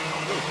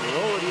 So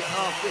we're already at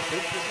half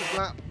distance. This is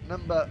lap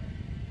number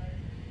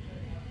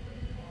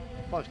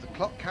 5. The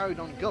clock carried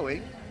on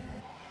going.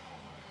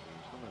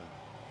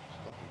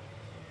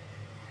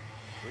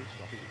 Race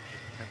stoppage,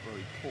 just a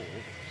temporary pause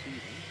of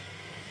proceedings.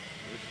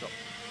 Race stop,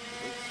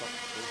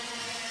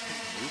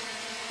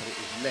 but it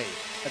is Lay.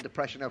 Under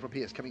pressure now from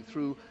Pearce, coming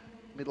through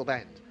middle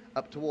bend,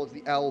 up towards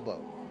the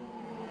elbow.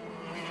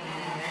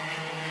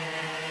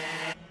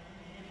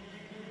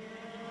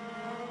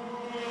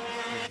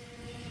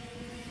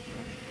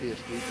 Pearce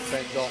to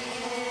defend off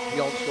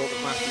the onslaught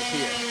of Matthew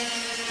Pearce,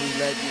 who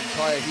led the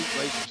entire heat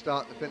race from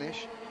start to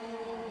finish.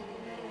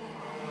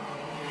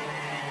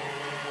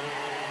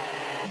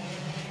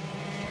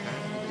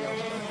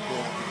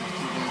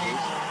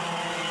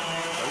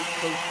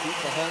 Close group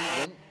behind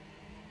them,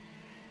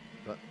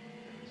 but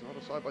it's not a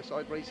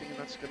side-by-side racing, and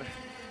that's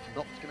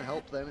not going to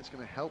help them. It's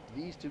going to help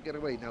these two get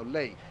away. Now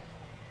Lay,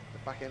 the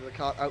back end of the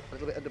cart out, a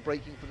little bit under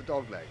braking for the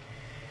dog leg.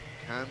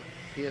 Can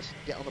Pierce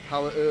get on the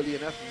power early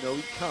enough? No,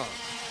 he can't.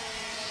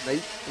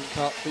 Snape in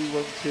cart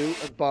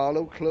 312 and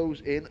Barlow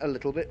close in a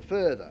little bit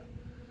further.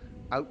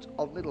 Out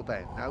of middle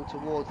bend, now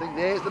towards thing.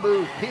 There's the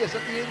move. Pierce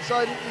at the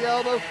inside into the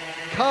elbow.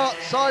 Cart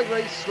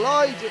sideways,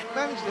 slides it,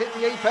 managed to hit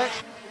the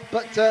apex,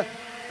 but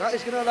that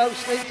is going to allow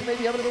Snape to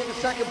maybe have a little bit of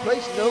second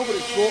place. No, but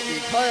it's brought the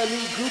entire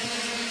lead group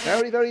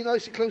very, very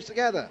nice and close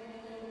together.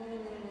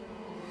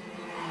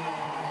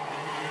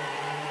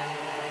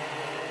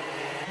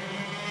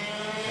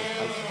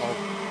 Out of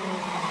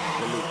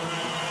the loop,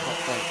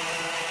 top right.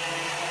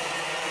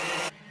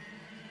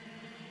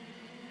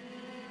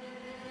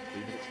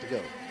 3 minutes to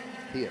go.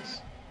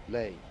 Pierce,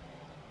 Lay,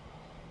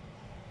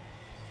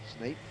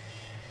 Snape,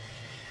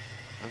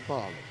 and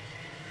Barlow.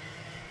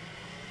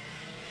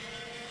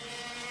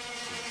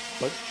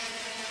 Bunch.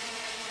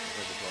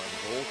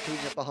 And all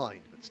cleaning up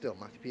behind, but still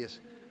Matthew Pierce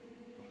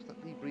lost that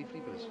lead briefly,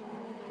 but has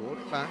brought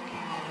it back.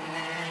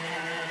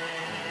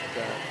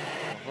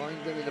 And behind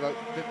them in about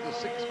 5th or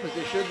 6th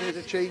position, there's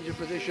a change of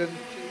position.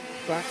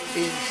 Back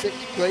in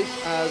 6th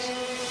place as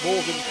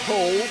Morgan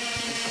Cole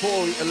and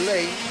Corey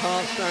Elaine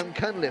pass Sam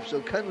Cunliffe.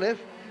 So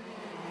Cunliffe,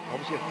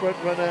 obviously a front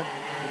runner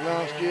in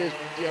last year's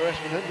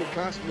DRS125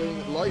 class, knowing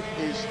that life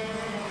is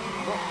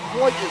not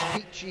quite as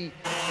peachy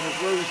and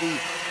as rosy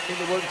in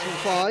the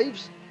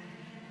 125s.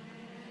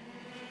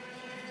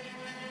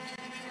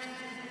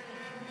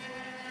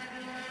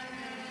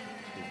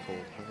 It's been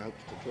called hung out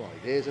to dry.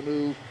 There's a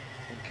move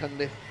from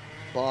Cunliffe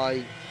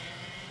by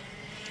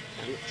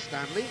Elliot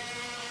Stanley.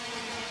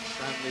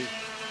 Stanley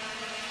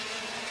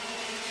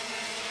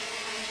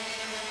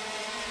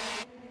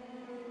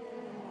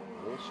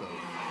also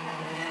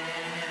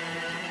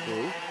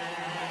through.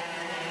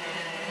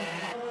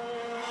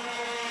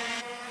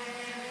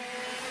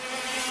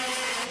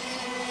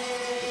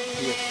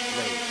 Pierce,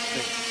 Lay,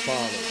 Smith,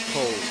 Barlow,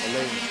 Cole,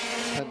 Elaine,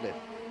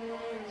 Cunliffe,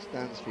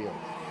 Stansfield,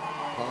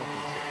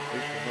 Parkinson,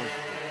 8th and 9th.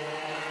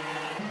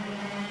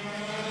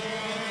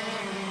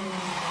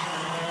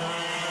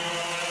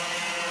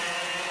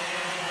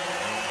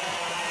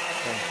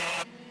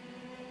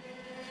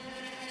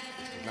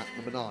 This is lap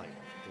number 9,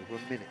 over a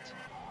minute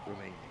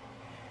remaining.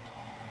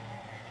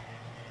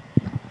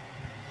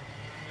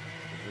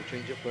 We'll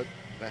change up, but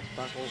best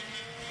battle.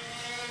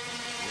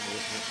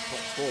 Top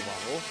 4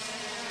 battle.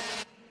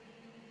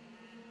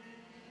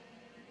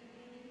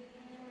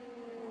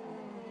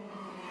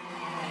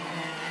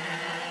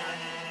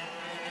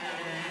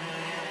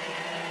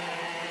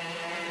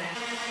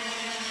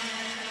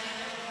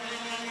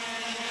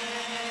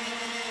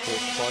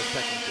 Five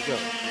seconds to go.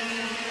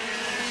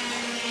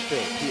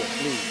 Still, Pierce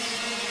leads.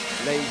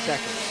 Lay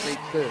second,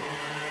 Snape third.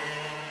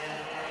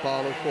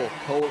 Barlow fourth,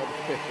 Cole at the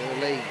 5th, and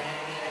Elaine,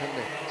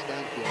 Cunliffe,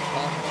 Stanfield,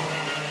 Parkinson,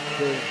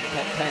 Burns,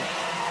 top 10.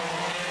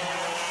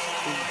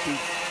 Into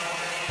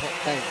top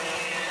 10.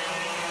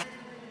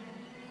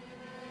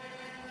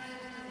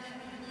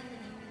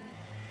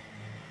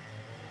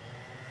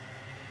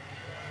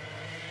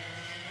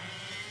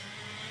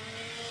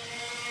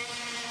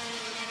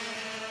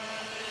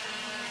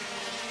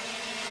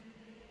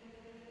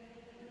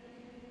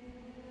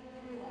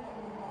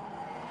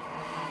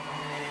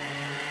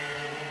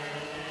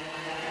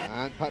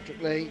 And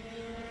Patrick Lay,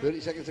 30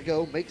 seconds to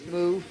go, makes the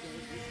move.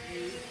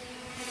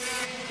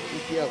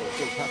 Ricciardo,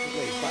 so Patrick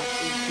Lay back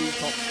into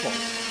top spot.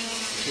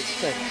 To the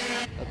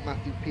expense of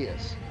Matthew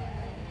Pierce.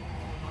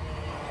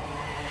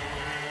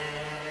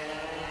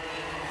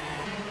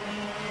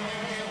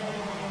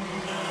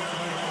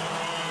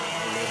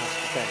 Lay has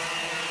to bend.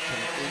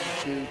 Coming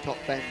into top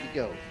bend we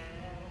go.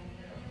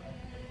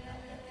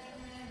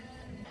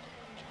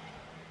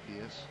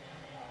 Pierce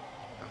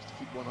has to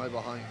keep one eye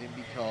behind him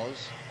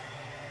because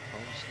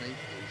Tom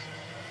Snape is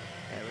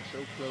ever so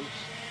close.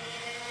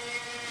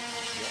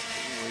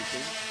 Watching,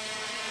 waiting.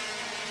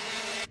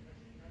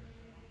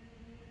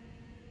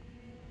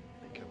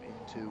 They come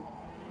into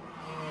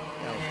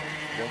Elmer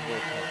one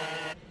more time.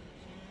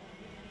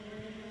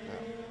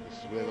 Now, this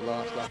is where the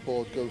last lap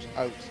board goes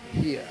out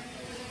here.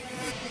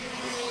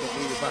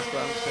 Somebody in the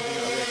background stepping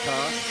out of their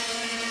car.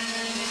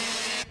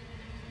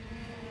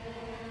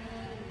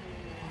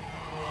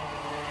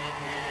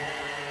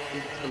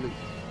 Into the loop.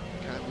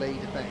 Can't lay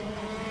defend.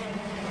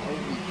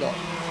 Only got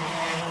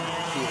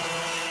Pierce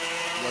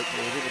right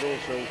there, but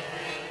also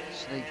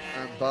Snape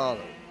and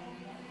Barlow.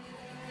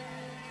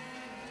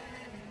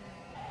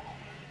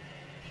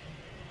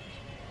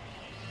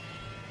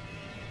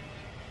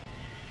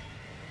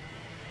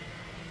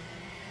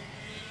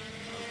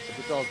 To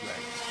the dog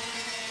leg.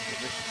 In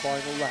this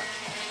final lap.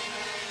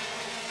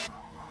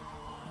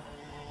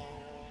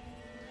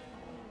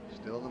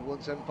 Still on the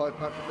 175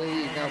 Patrick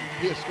Lee. Now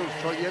Pierce goes to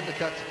try the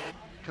undercut.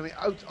 Coming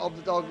out of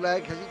the dog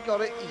leg. Has he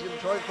got it? He's going to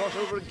try and cross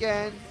over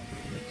again.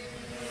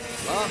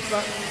 Last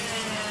lap.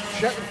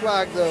 Check the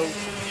flag though.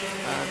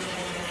 And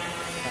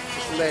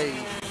Patrick Lee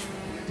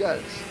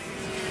does.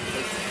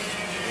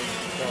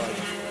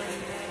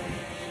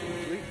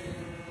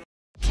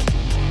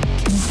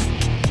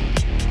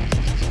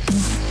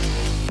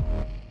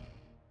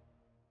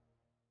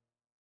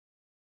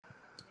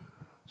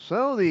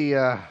 So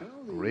the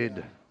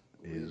grid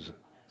is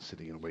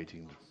sitting and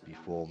waiting to be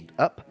formed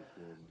up.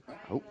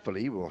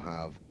 Hopefully we'll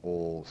have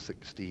all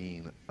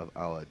 16 of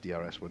our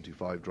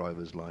DRS125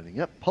 drivers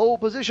lining up. Pole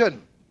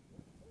position.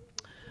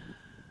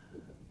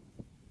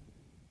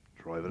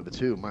 Driver number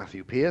 2,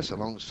 Matthew Pearce,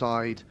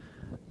 alongside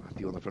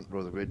Matthew on the front row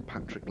of the grid,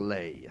 Patrick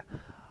Lay.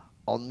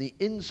 On the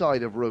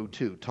inside of row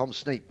 2, Tom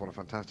Snape, what a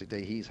fantastic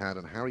day he's had,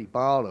 and Harry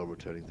Barlow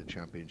returning to the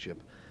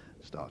championship,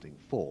 starting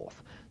 4th.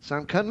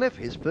 Sam Cunliffe,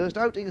 his first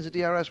outing as a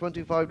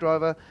DRS125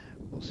 driver,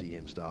 we'll see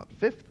him start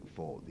 5th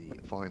for the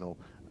final.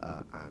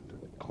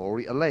 And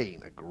Corey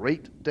Elaine, a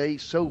great day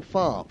so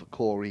far for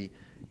Corey.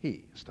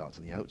 He starts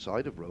on the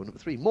outside of row number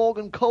 3.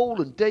 Morgan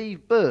Cole and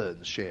Dave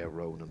Burns share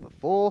row number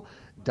 4.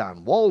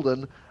 Dan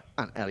Walden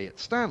and Elliot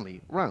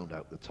Stanley round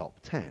out the top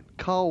 10.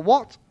 Carl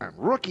Watt and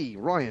rookie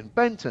Ryan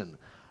Benton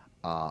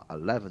are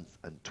 11th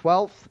and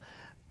 12th.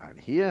 And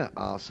here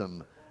are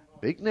some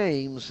big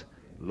names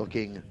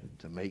looking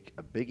to make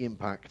a big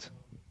impact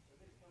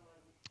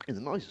in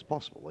the nicest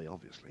possible way,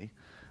 obviously.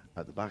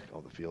 At the back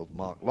of the field,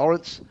 Mark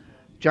Lawrence,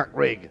 Jack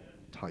Rigg,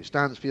 Ty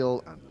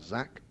Stansfield and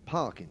Zach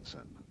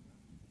Parkinson.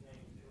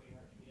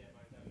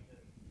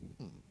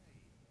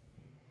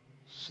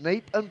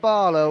 Snape and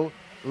Barlow,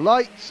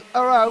 lights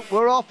are out,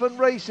 we're off and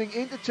racing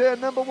into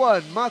turn number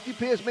 1. Matthew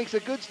Pearce makes a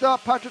good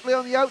start. Patrick Lay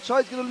on the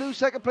outside is going to lose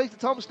second place to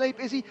Tom Snape,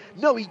 is he?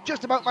 No, he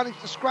just about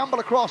managed to scramble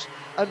across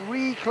and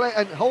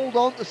hold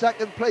on to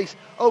second place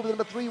over the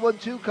number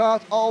 312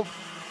 cart of,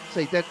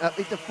 say, then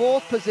into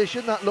 4th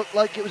position. That looked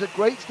like it was a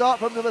great start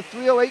from number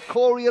 308,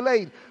 Corey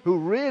Elaine, who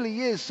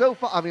really is so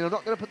far, I mean, I'm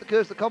not going to put the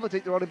curse of the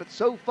commentator on him, but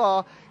so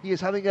far he is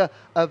having a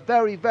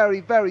very,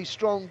 very, very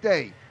strong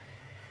day.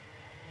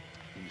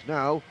 He's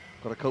now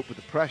got to cope with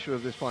the pressure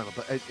of this final.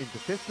 But into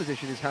 5th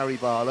position is Harry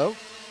Barlow.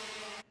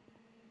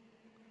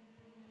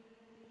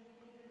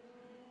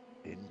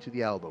 Into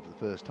the elbow for the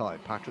first time,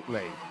 Patrick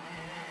Lay.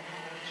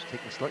 Just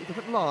taking a slightly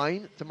different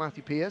line to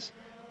Matthew Pearce.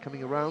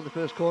 Coming around the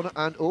first corner,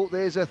 and oh,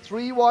 there's a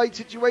 3-wide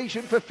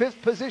situation for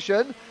 5th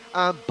position.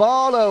 And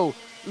Barlow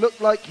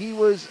looked like he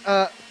was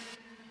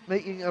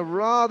making a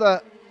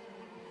rather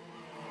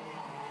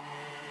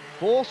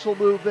forceful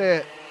move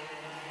there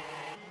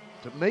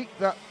to make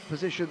that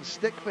position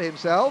stick for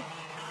himself.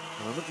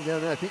 And I'm looking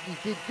down there, I think he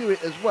did do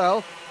it as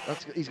well.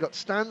 He's got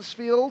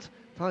Stansfield.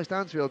 Ty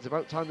Stansfield, it's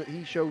about time that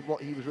he showed what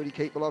he was really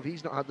capable of.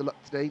 He's not had the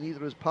luck today,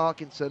 neither has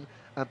Parkinson.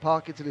 And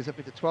Parkinson is up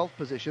into 12th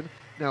position.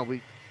 Now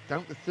we're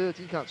down to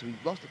 13 carts, so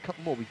we've lost a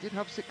couple more. We did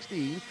have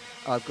 16.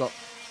 We'll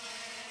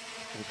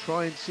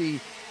try and see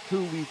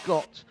who we've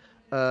got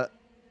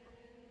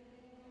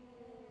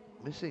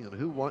missing and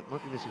who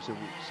might be missing. So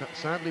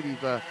sadly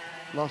we've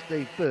lost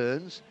Dave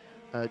Burns.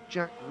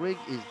 Jack Rigg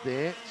is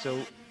there, so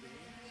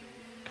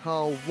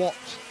Carl Watt,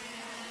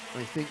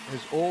 I think,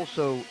 has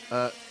also,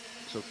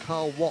 so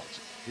Carl Watt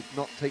did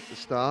not take the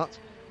start.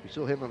 We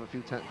saw him have a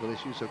few technical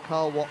issues, so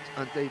Carl Watt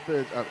and Dave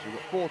Burns out. So we've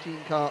got 14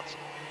 carts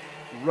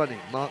running.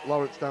 Mark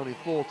Lawrence down in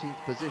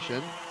 14th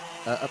position.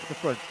 Up at the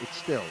front, it's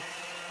still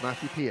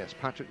Matthew Pearce,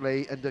 Patrick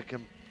Lay under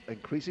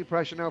increasing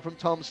pressure now from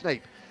Tom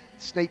Snape.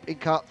 Snape in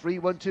cart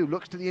 312,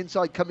 looks to the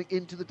inside, coming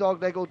into the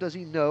dogleg, or does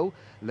he? No.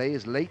 Lay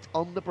is late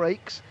on the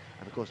brakes.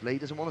 And of course, Lay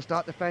doesn't want to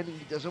start defending.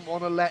 He doesn't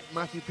want to let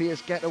Matthew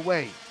Pearce get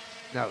away.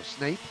 Now,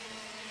 Snape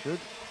should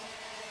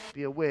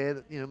be aware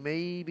that, you know,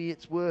 maybe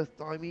it's worth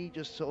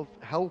just sort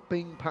of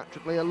helping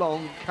Patrick Lay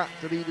along, catch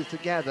the leaders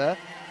together,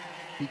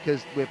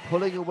 because we're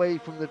pulling away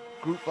from the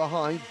group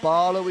behind.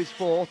 Barlow is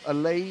 4th.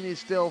 Elaine is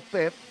still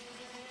 5th.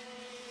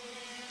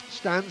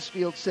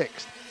 Stansfield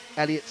 6th.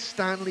 Elliot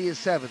Stanley is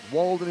 7th.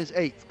 Walden is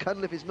 8th.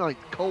 Cunliffe is 9th.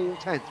 Cole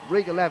 10th.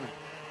 Rigg 11th.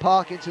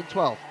 Parkinson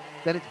 12th.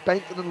 Then it's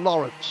Benton and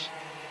Lawrence.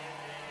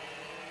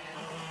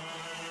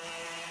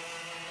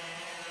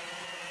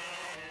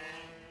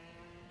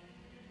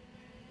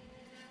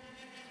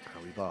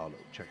 Barlow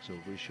checks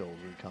over his shoulder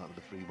in cart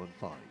number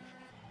 315.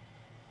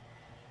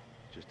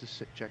 Just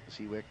to check to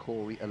see where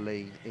Corey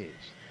Elaine is.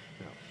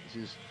 Now, this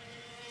is,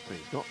 so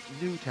it's not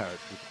new territory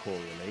for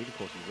Corey Elaine. Of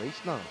course, he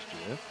raced last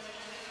year,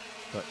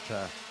 but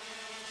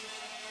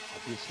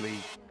obviously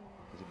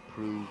has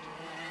improved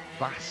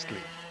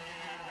vastly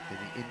in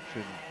the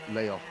interim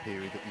layoff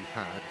period that we've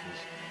had.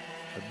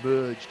 Has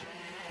emerged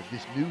of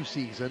this new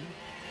season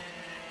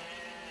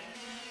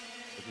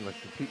looking like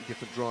a completely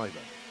different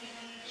driver.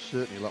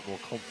 Certainly a lot more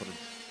confident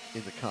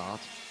in the kart,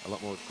 a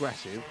lot more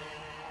aggressive,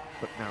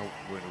 but now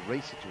we're in a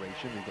race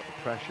situation. We've got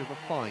the pressure of a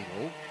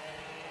final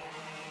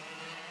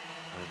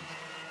and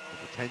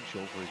the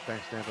potential for his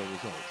best ever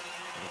result.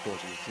 And of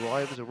course, there's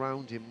drivers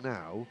around him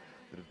now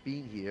that have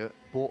been here,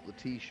 bought the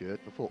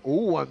t-shirt before.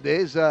 Oh, and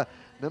there's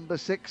number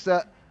 6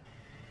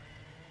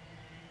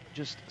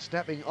 just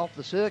stepping off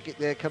the circuit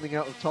there, coming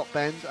out of the top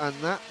end, and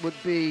that would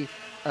be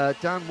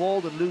Dan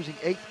Walden losing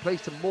 8th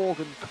place to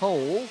Morgan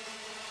Cole.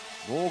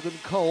 Morgan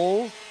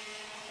Cole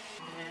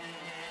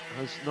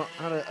has not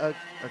had a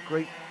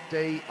great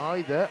day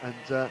either, and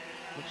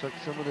looks like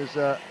someone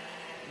has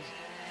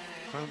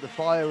found the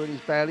fire in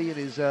his belly and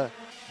is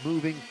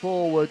moving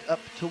forward up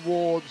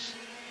towards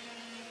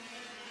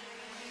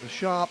the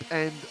sharp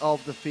end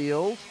of the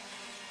field.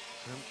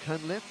 Sam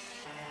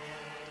Cunliffe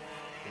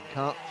in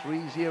kart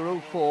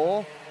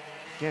 304.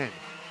 Again,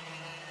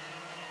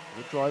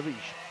 the driver, he's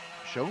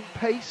shown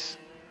pace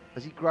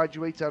as he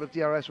graduates out of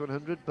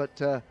DRS100, but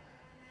not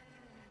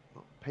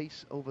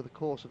pace over the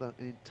course of an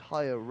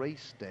entire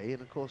race day.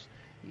 And of course,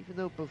 even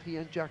though both he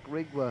and Jack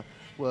Rigg were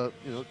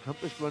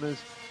accomplished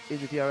runners in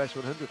the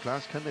DRS100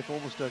 class, Cunliffe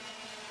almost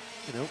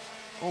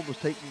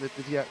taking the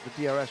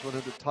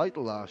DRS100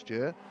 title last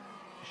year,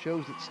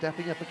 shows that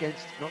stepping up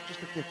against not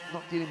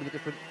dealing with the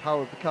different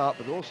power of the kart,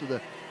 but also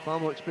the far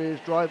more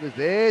experienced drivers.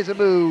 There's a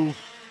move.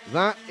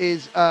 That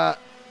is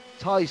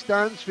Ty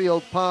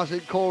Stansfield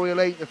passing Corey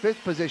Lane to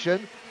 5th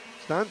position.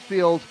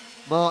 Stansfield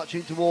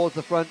marching towards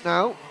the front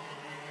now.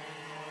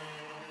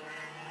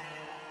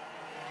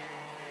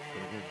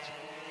 Even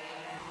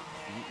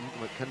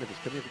like Cunliffe is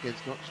coming up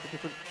against not just the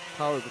different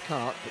power of the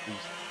kart, but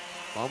these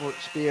far more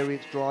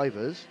experienced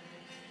drivers,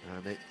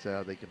 and they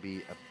can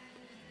be a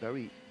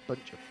very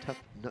bunch of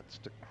tough nuts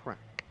to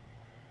crack.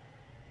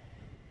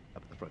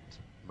 Up at the front,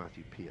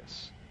 Matthew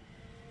Pearce,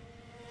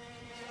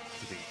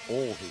 keeping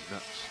all his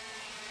nuts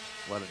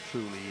well and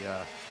truly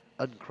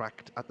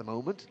uncracked at the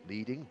moment,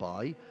 leading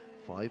by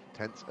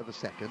 0.5 of a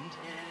second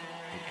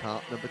in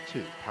kart number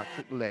 2.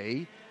 Patrick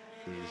Lay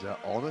is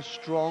on a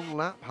strong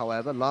lap,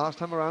 however. Last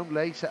time around,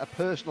 Lay set a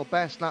personal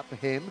best lap for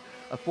him,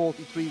 a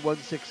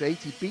 43.168.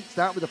 He beats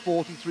that with a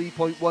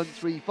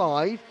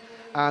 43.135,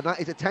 and that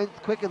is a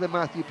 10th quicker than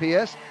Matthew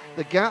Pearce.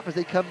 The gap as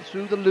they come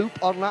through the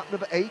loop on lap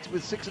number 8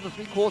 with 6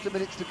 3/4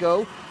 minutes to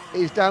go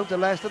is down to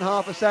less than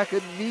half a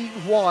second.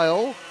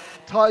 Meanwhile,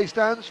 Ty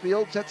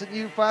Stansfield sets a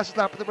new fastest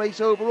lap of the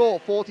race overall,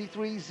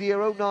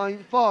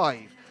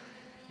 43.095.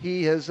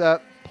 He has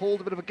pulled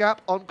a bit of a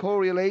gap on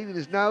Corey Lane and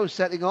is now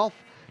setting off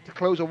to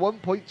close a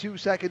 1.2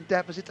 second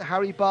deficit to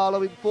Harry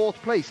Barlow in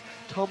 4th place.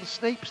 Tom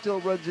Snape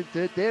still runs in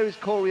 3rd. There is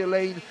Corey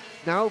Lane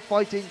now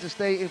fighting to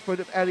stay in front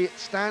of Elliot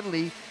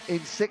Stanley in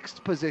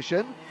 6th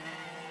position.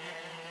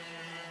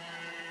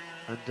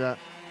 And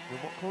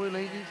what Corey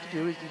Lane needs to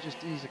do is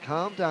he needs to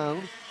calm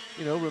down,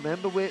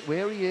 remember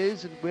where he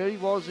is and where he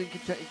was in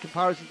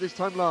comparison to this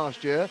time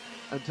last year,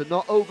 and to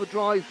not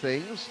overdrive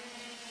things.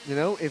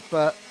 If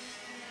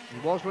he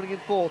was running in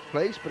 4th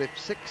place, but if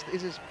 6th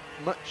is as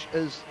much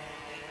as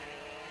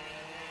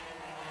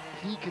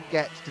he can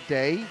get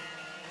today,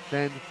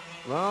 then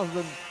rather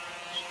than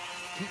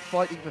keep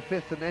fighting for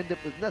 5th and end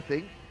up with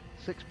nothing,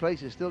 6th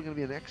place is still going to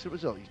be an excellent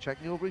result. He's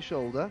checking over his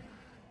shoulder.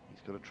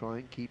 He's got to try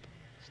and keep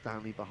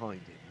Stanley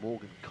behind him.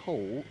 Morgan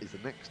Cole is the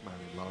next man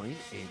in line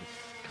in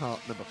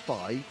kart number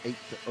 5,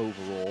 8th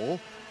overall,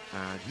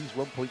 and he's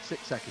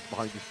 1.6 seconds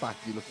behind this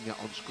battle you're looking at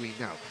on screen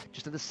now.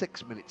 Just under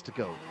 6 minutes to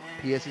go.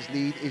 Pearce's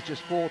lead is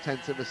just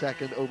 0.4 of a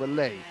second over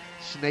Lay.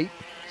 Snape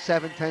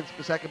 0.7 of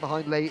a second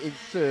behind Lay in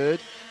 3rd,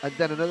 and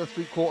then another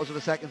 3/4 of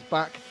a second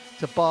back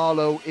to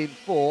Barlow in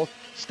 4th.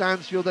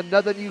 Stansfield,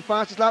 another new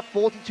fastest lap,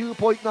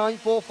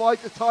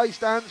 42.945 to Ty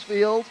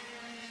Stansfield.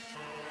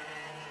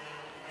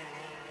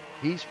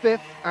 He's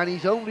 5th, and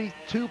he's only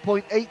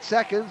 2.8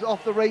 seconds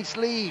off the race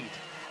lead.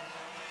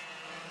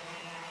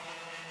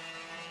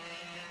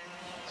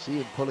 See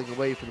him pulling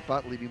away from the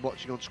battle you've been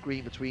watching on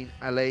screen between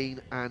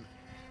Elaine and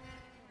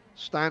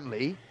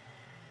Stanley.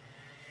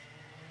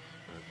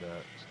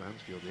 And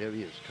Stansfield, there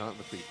he is, kart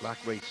number 3, black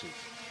race suit,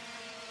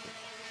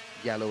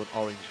 yellow and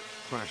orange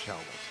crash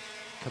helmet,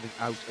 coming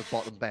out of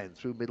bottom bend,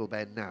 through middle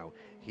bend now.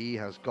 He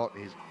has got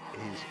his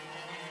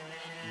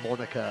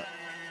moniker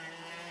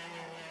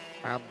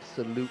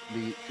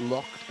absolutely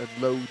locked and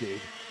loaded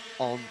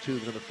onto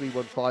the number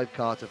 315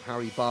 kart of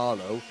Harry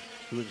Barlow,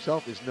 who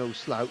himself is no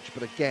slouch,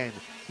 but again,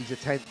 he's a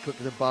 10th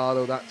quicker than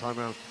Barlow that time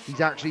around.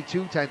 He's actually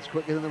 2/10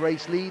 quicker than the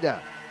race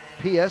leader.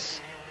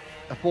 Pearce,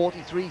 a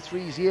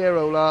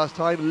 43.30 last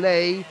time.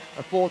 Lay,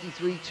 a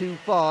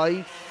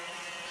 43.25.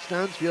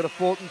 Stansfield, a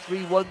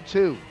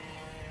 43.12.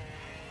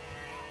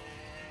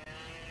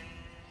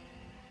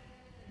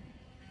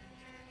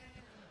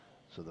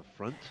 So the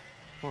front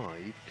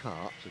 5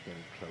 karts are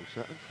getting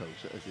closer and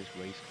closer as this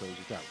race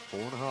closes down.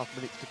 4.5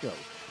 minutes to go.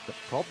 The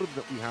problem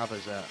that we have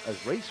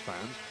as race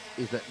fans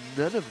is that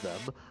none of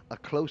them are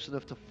close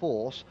enough to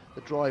force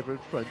the driver in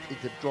front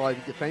into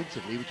driving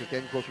defensively, which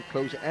again goes to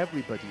close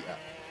everybody up.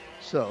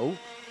 So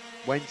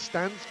when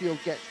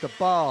Stansfield gets to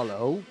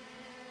Barlow,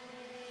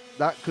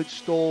 that could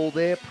stall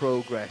their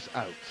progress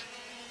out.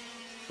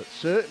 But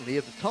certainly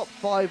of the top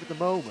 5 at the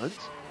moment,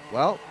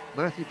 well,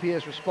 Matthew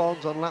Pearce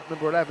responds on lap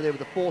number 11 there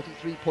with a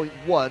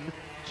 43.1,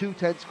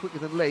 2/10 quicker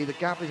than Lay. The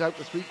gap is out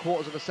to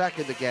 3/4 of a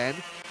second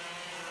again.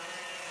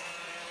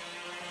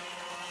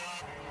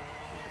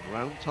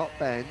 Round top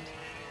bend,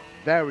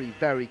 very,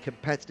 very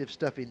competitive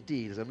stuff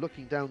indeed. As I'm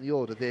looking down the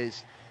order,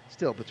 there's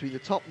still between the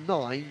top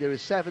 9, there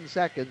is 7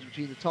 seconds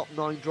between the top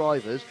 9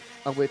 drivers,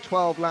 and we're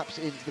 12 laps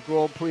into the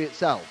Grand Prix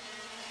itself.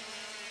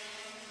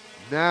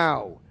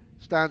 Now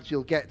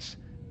Stansfield gets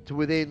to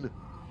within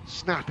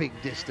snapping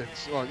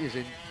distance,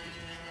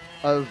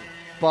 of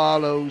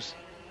Barlow's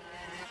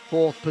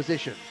 4th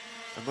position.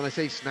 And when I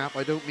say snap,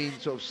 I don't mean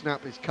sort of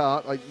snap his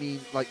kart, I mean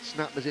like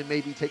snap as in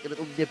maybe take a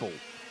little nibble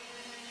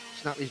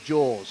snap his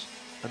jaws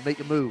and make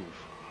a move.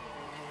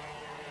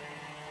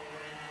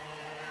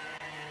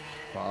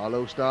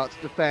 Barlow starts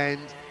to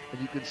defend,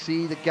 and you can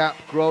see the gap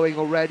growing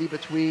already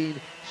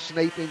between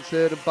Snape in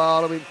third and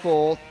Barlow in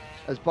fourth,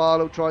 as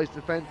Barlow tries to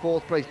defend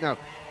fourth place. Now,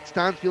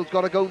 Stansfield's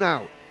got to go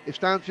now. If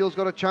Stansfield's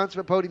got a chance of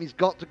a podium, he's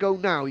got to go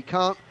now. He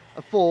can't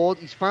afford.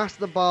 He's faster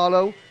than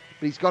Barlow,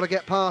 but he's got to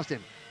get past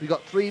him. We've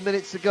got 3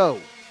 minutes to go.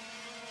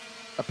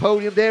 A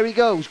podium, there he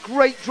goes.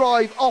 Great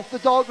drive off the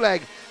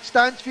dogleg.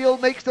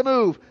 Stansfield makes the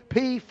move.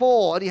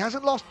 P4, and he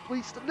hasn't lost a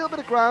little bit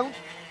of ground.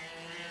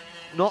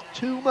 Not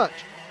too much.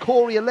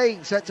 Corey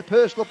Lane sets a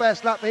personal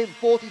best lap for him,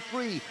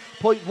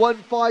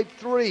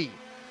 43.153.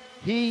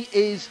 He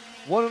is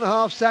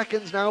 1.5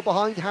 seconds now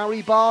behind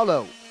Harry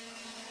Barlow.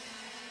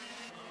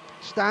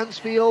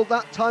 Stansfield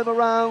that time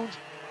around,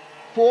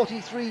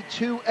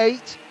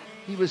 43.28.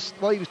 He was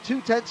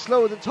 2/10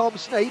 slower than Tom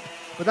Snape,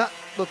 but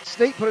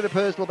Snape put in a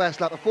personal best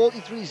lap, a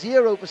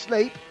 43.0 for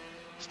Snape.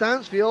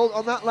 Stansfield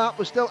on that lap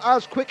was still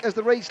as quick as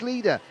the race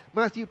leader,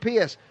 Matthew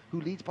Pearce,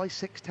 who leads by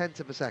 0.6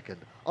 of a second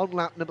on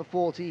lap number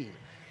 14.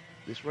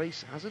 This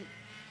race hasn't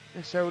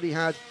necessarily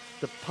had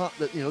the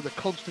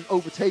constant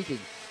overtaking,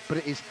 but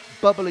it is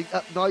bubbling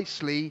up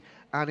nicely,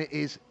 and it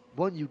is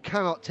one you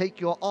cannot take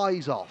your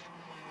eyes off.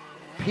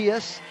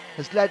 Pearce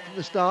has led from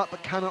the start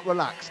but cannot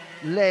relax.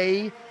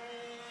 Lay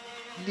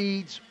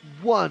needs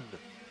one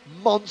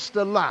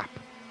monster lap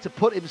to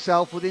put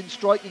himself within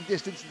striking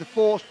distance and to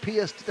force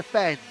Pearce to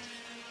defend.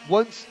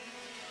 Once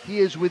he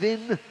is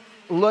within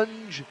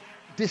lunge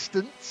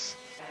distance,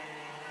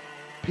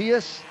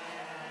 Pearce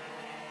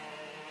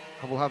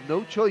will have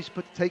no choice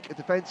but to take a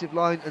defensive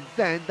line, and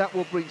then that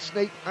will bring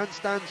Snape and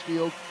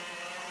Stansfield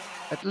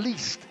at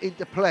least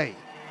into play.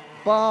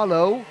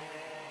 Barlow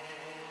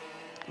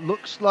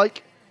looks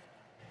like,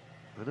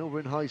 I know we're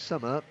in high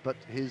summer, but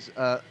his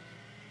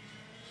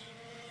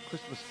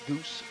Christmas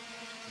goose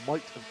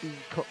might have been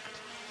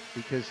cooked,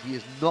 because he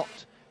is not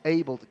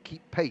able to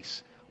keep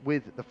pace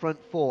with the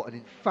front four, and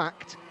in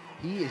fact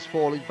he is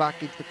falling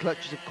back into the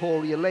clutches of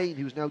Corey Lane,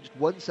 who's now just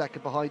 1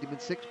 second behind him in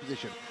 6th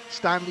position.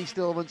 Stanley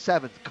still on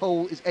 7th,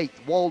 Cole is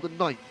 8th, Walden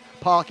 9th,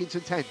 Parkinson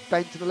 10th,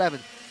 Benton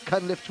 11th,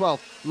 Cunliffe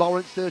 12th,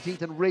 Lawrence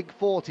 13th and Rigg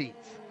 14th.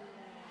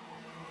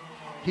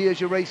 Here's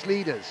your race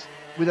leaders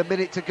with a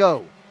minute to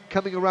go,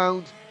 coming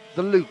around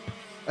the loop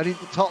and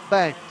into top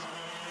bend.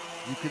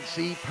 You can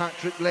see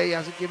Patrick Lay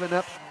hasn't given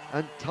up,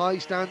 and Ty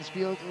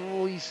Stansfield,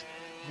 he's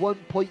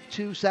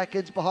 1.2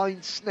 seconds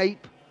behind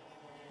Snape.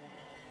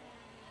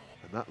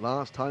 And that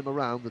last time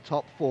around, the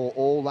top four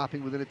all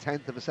lapping within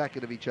 1/10 of a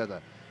second of each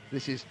other.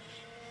 This is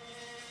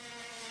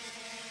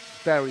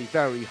very,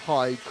 very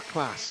high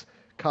class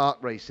kart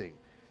racing.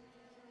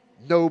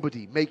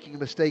 Nobody making a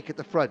mistake at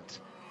the front.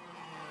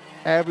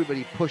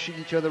 Everybody pushing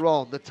each other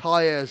on. The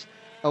tyres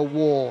are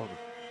worn.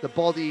 The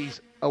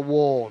bodies are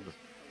worn.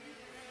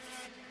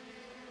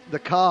 The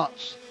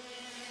karts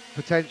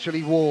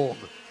potentially worn.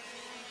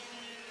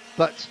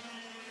 But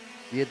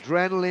the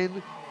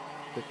adrenaline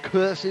that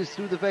courses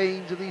through the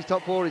veins of these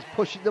top four is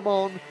pushing them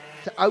on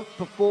to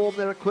outperform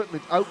their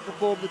equipment,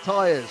 outperform the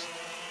tyres.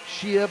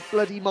 Sheer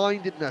bloody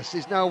mindedness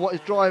is now what is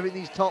driving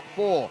these top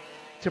four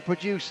to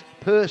produce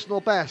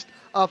personal best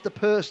after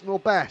personal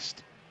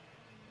best.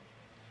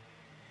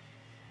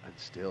 And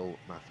still,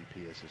 Matthew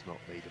Pearce has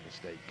not made a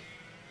mistake.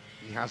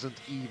 He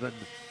hasn't even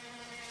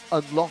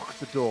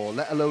unlocked the door,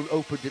 let alone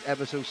opened it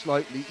ever so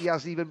slightly. He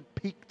hasn't even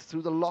peeked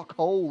through the lock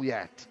hole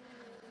yet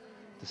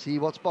to see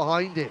what's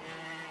behind him.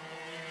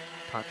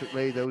 Patrick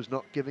Lay, though, is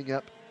not giving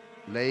up.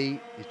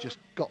 Lay has just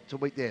got to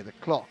wait there. The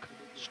clock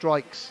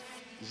strikes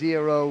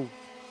 0.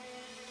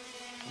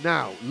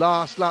 Now,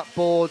 last lap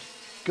board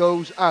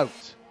goes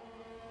out.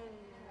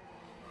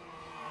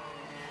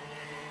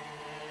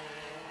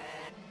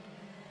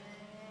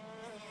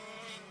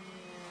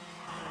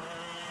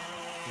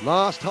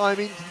 Last time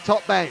into the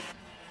top bend.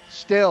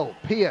 Still,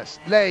 Pearce,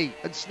 Lay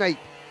and Snape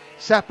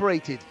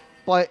separated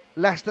by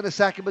less than a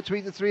second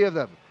between the three of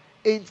them.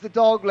 Into the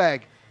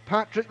dogleg.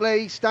 Patrick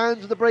Lay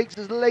stands with the brakes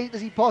as late as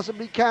he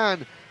possibly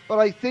can, but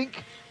I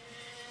think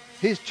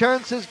his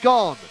chance has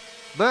gone.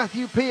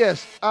 Matthew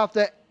Pearce,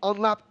 on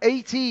lap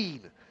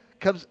 18,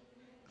 comes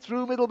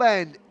through middle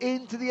bend,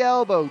 into the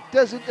elbow,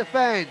 doesn't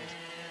defend.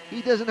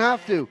 He doesn't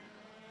have to.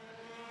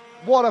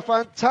 What a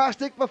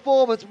fantastic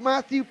performance.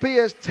 Matthew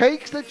Pearce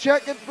takes the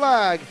checkered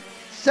flag.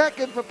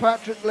 Second for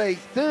Patrick Lay.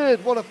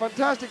 Third, what a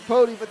fantastic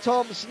podium for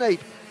Tom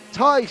Snape.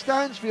 Ty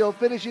Stansfield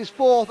finishes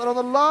fourth, and on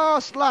the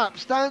last lap,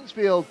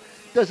 Stansfield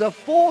does a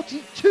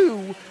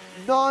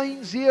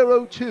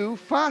 42.902,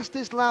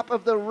 fastest lap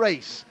of the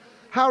race.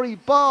 Harry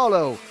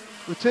Barlow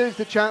returns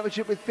to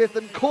championship with fifth,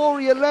 and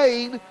Corey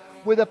Lane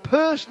with a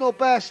personal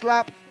best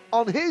lap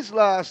on his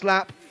last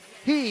lap.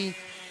 He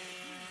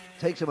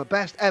takes him a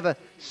best ever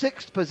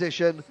 6th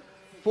position,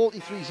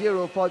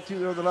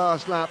 43.052 on the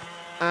last lap,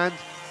 and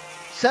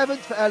 7th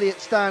for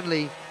Elliot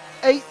Stanley,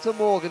 8th for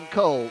Morgan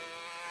Cole,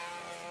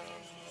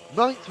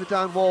 9th for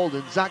Dan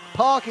Walden. Zach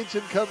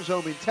Parkinson comes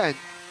home in 10th.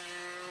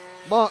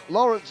 Mark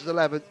Lawrence is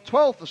 11th,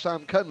 12th for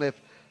Sam Cunliffe,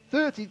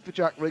 13th for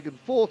Jack Riggan,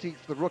 14th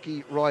for the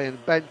rookie Ryan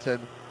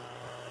Benton.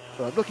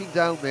 But I'm looking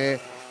down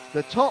there,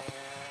 the top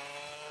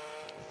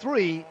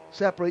 3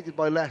 separated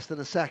by less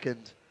than a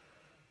second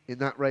in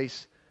that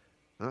race,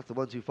 and that's the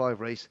 125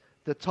 race.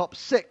 The top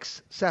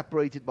 6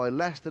 separated by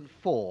less than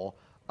 4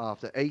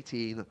 after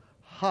 18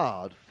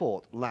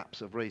 hard-fought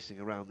laps of racing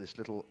around this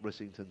little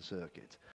Rissington circuit.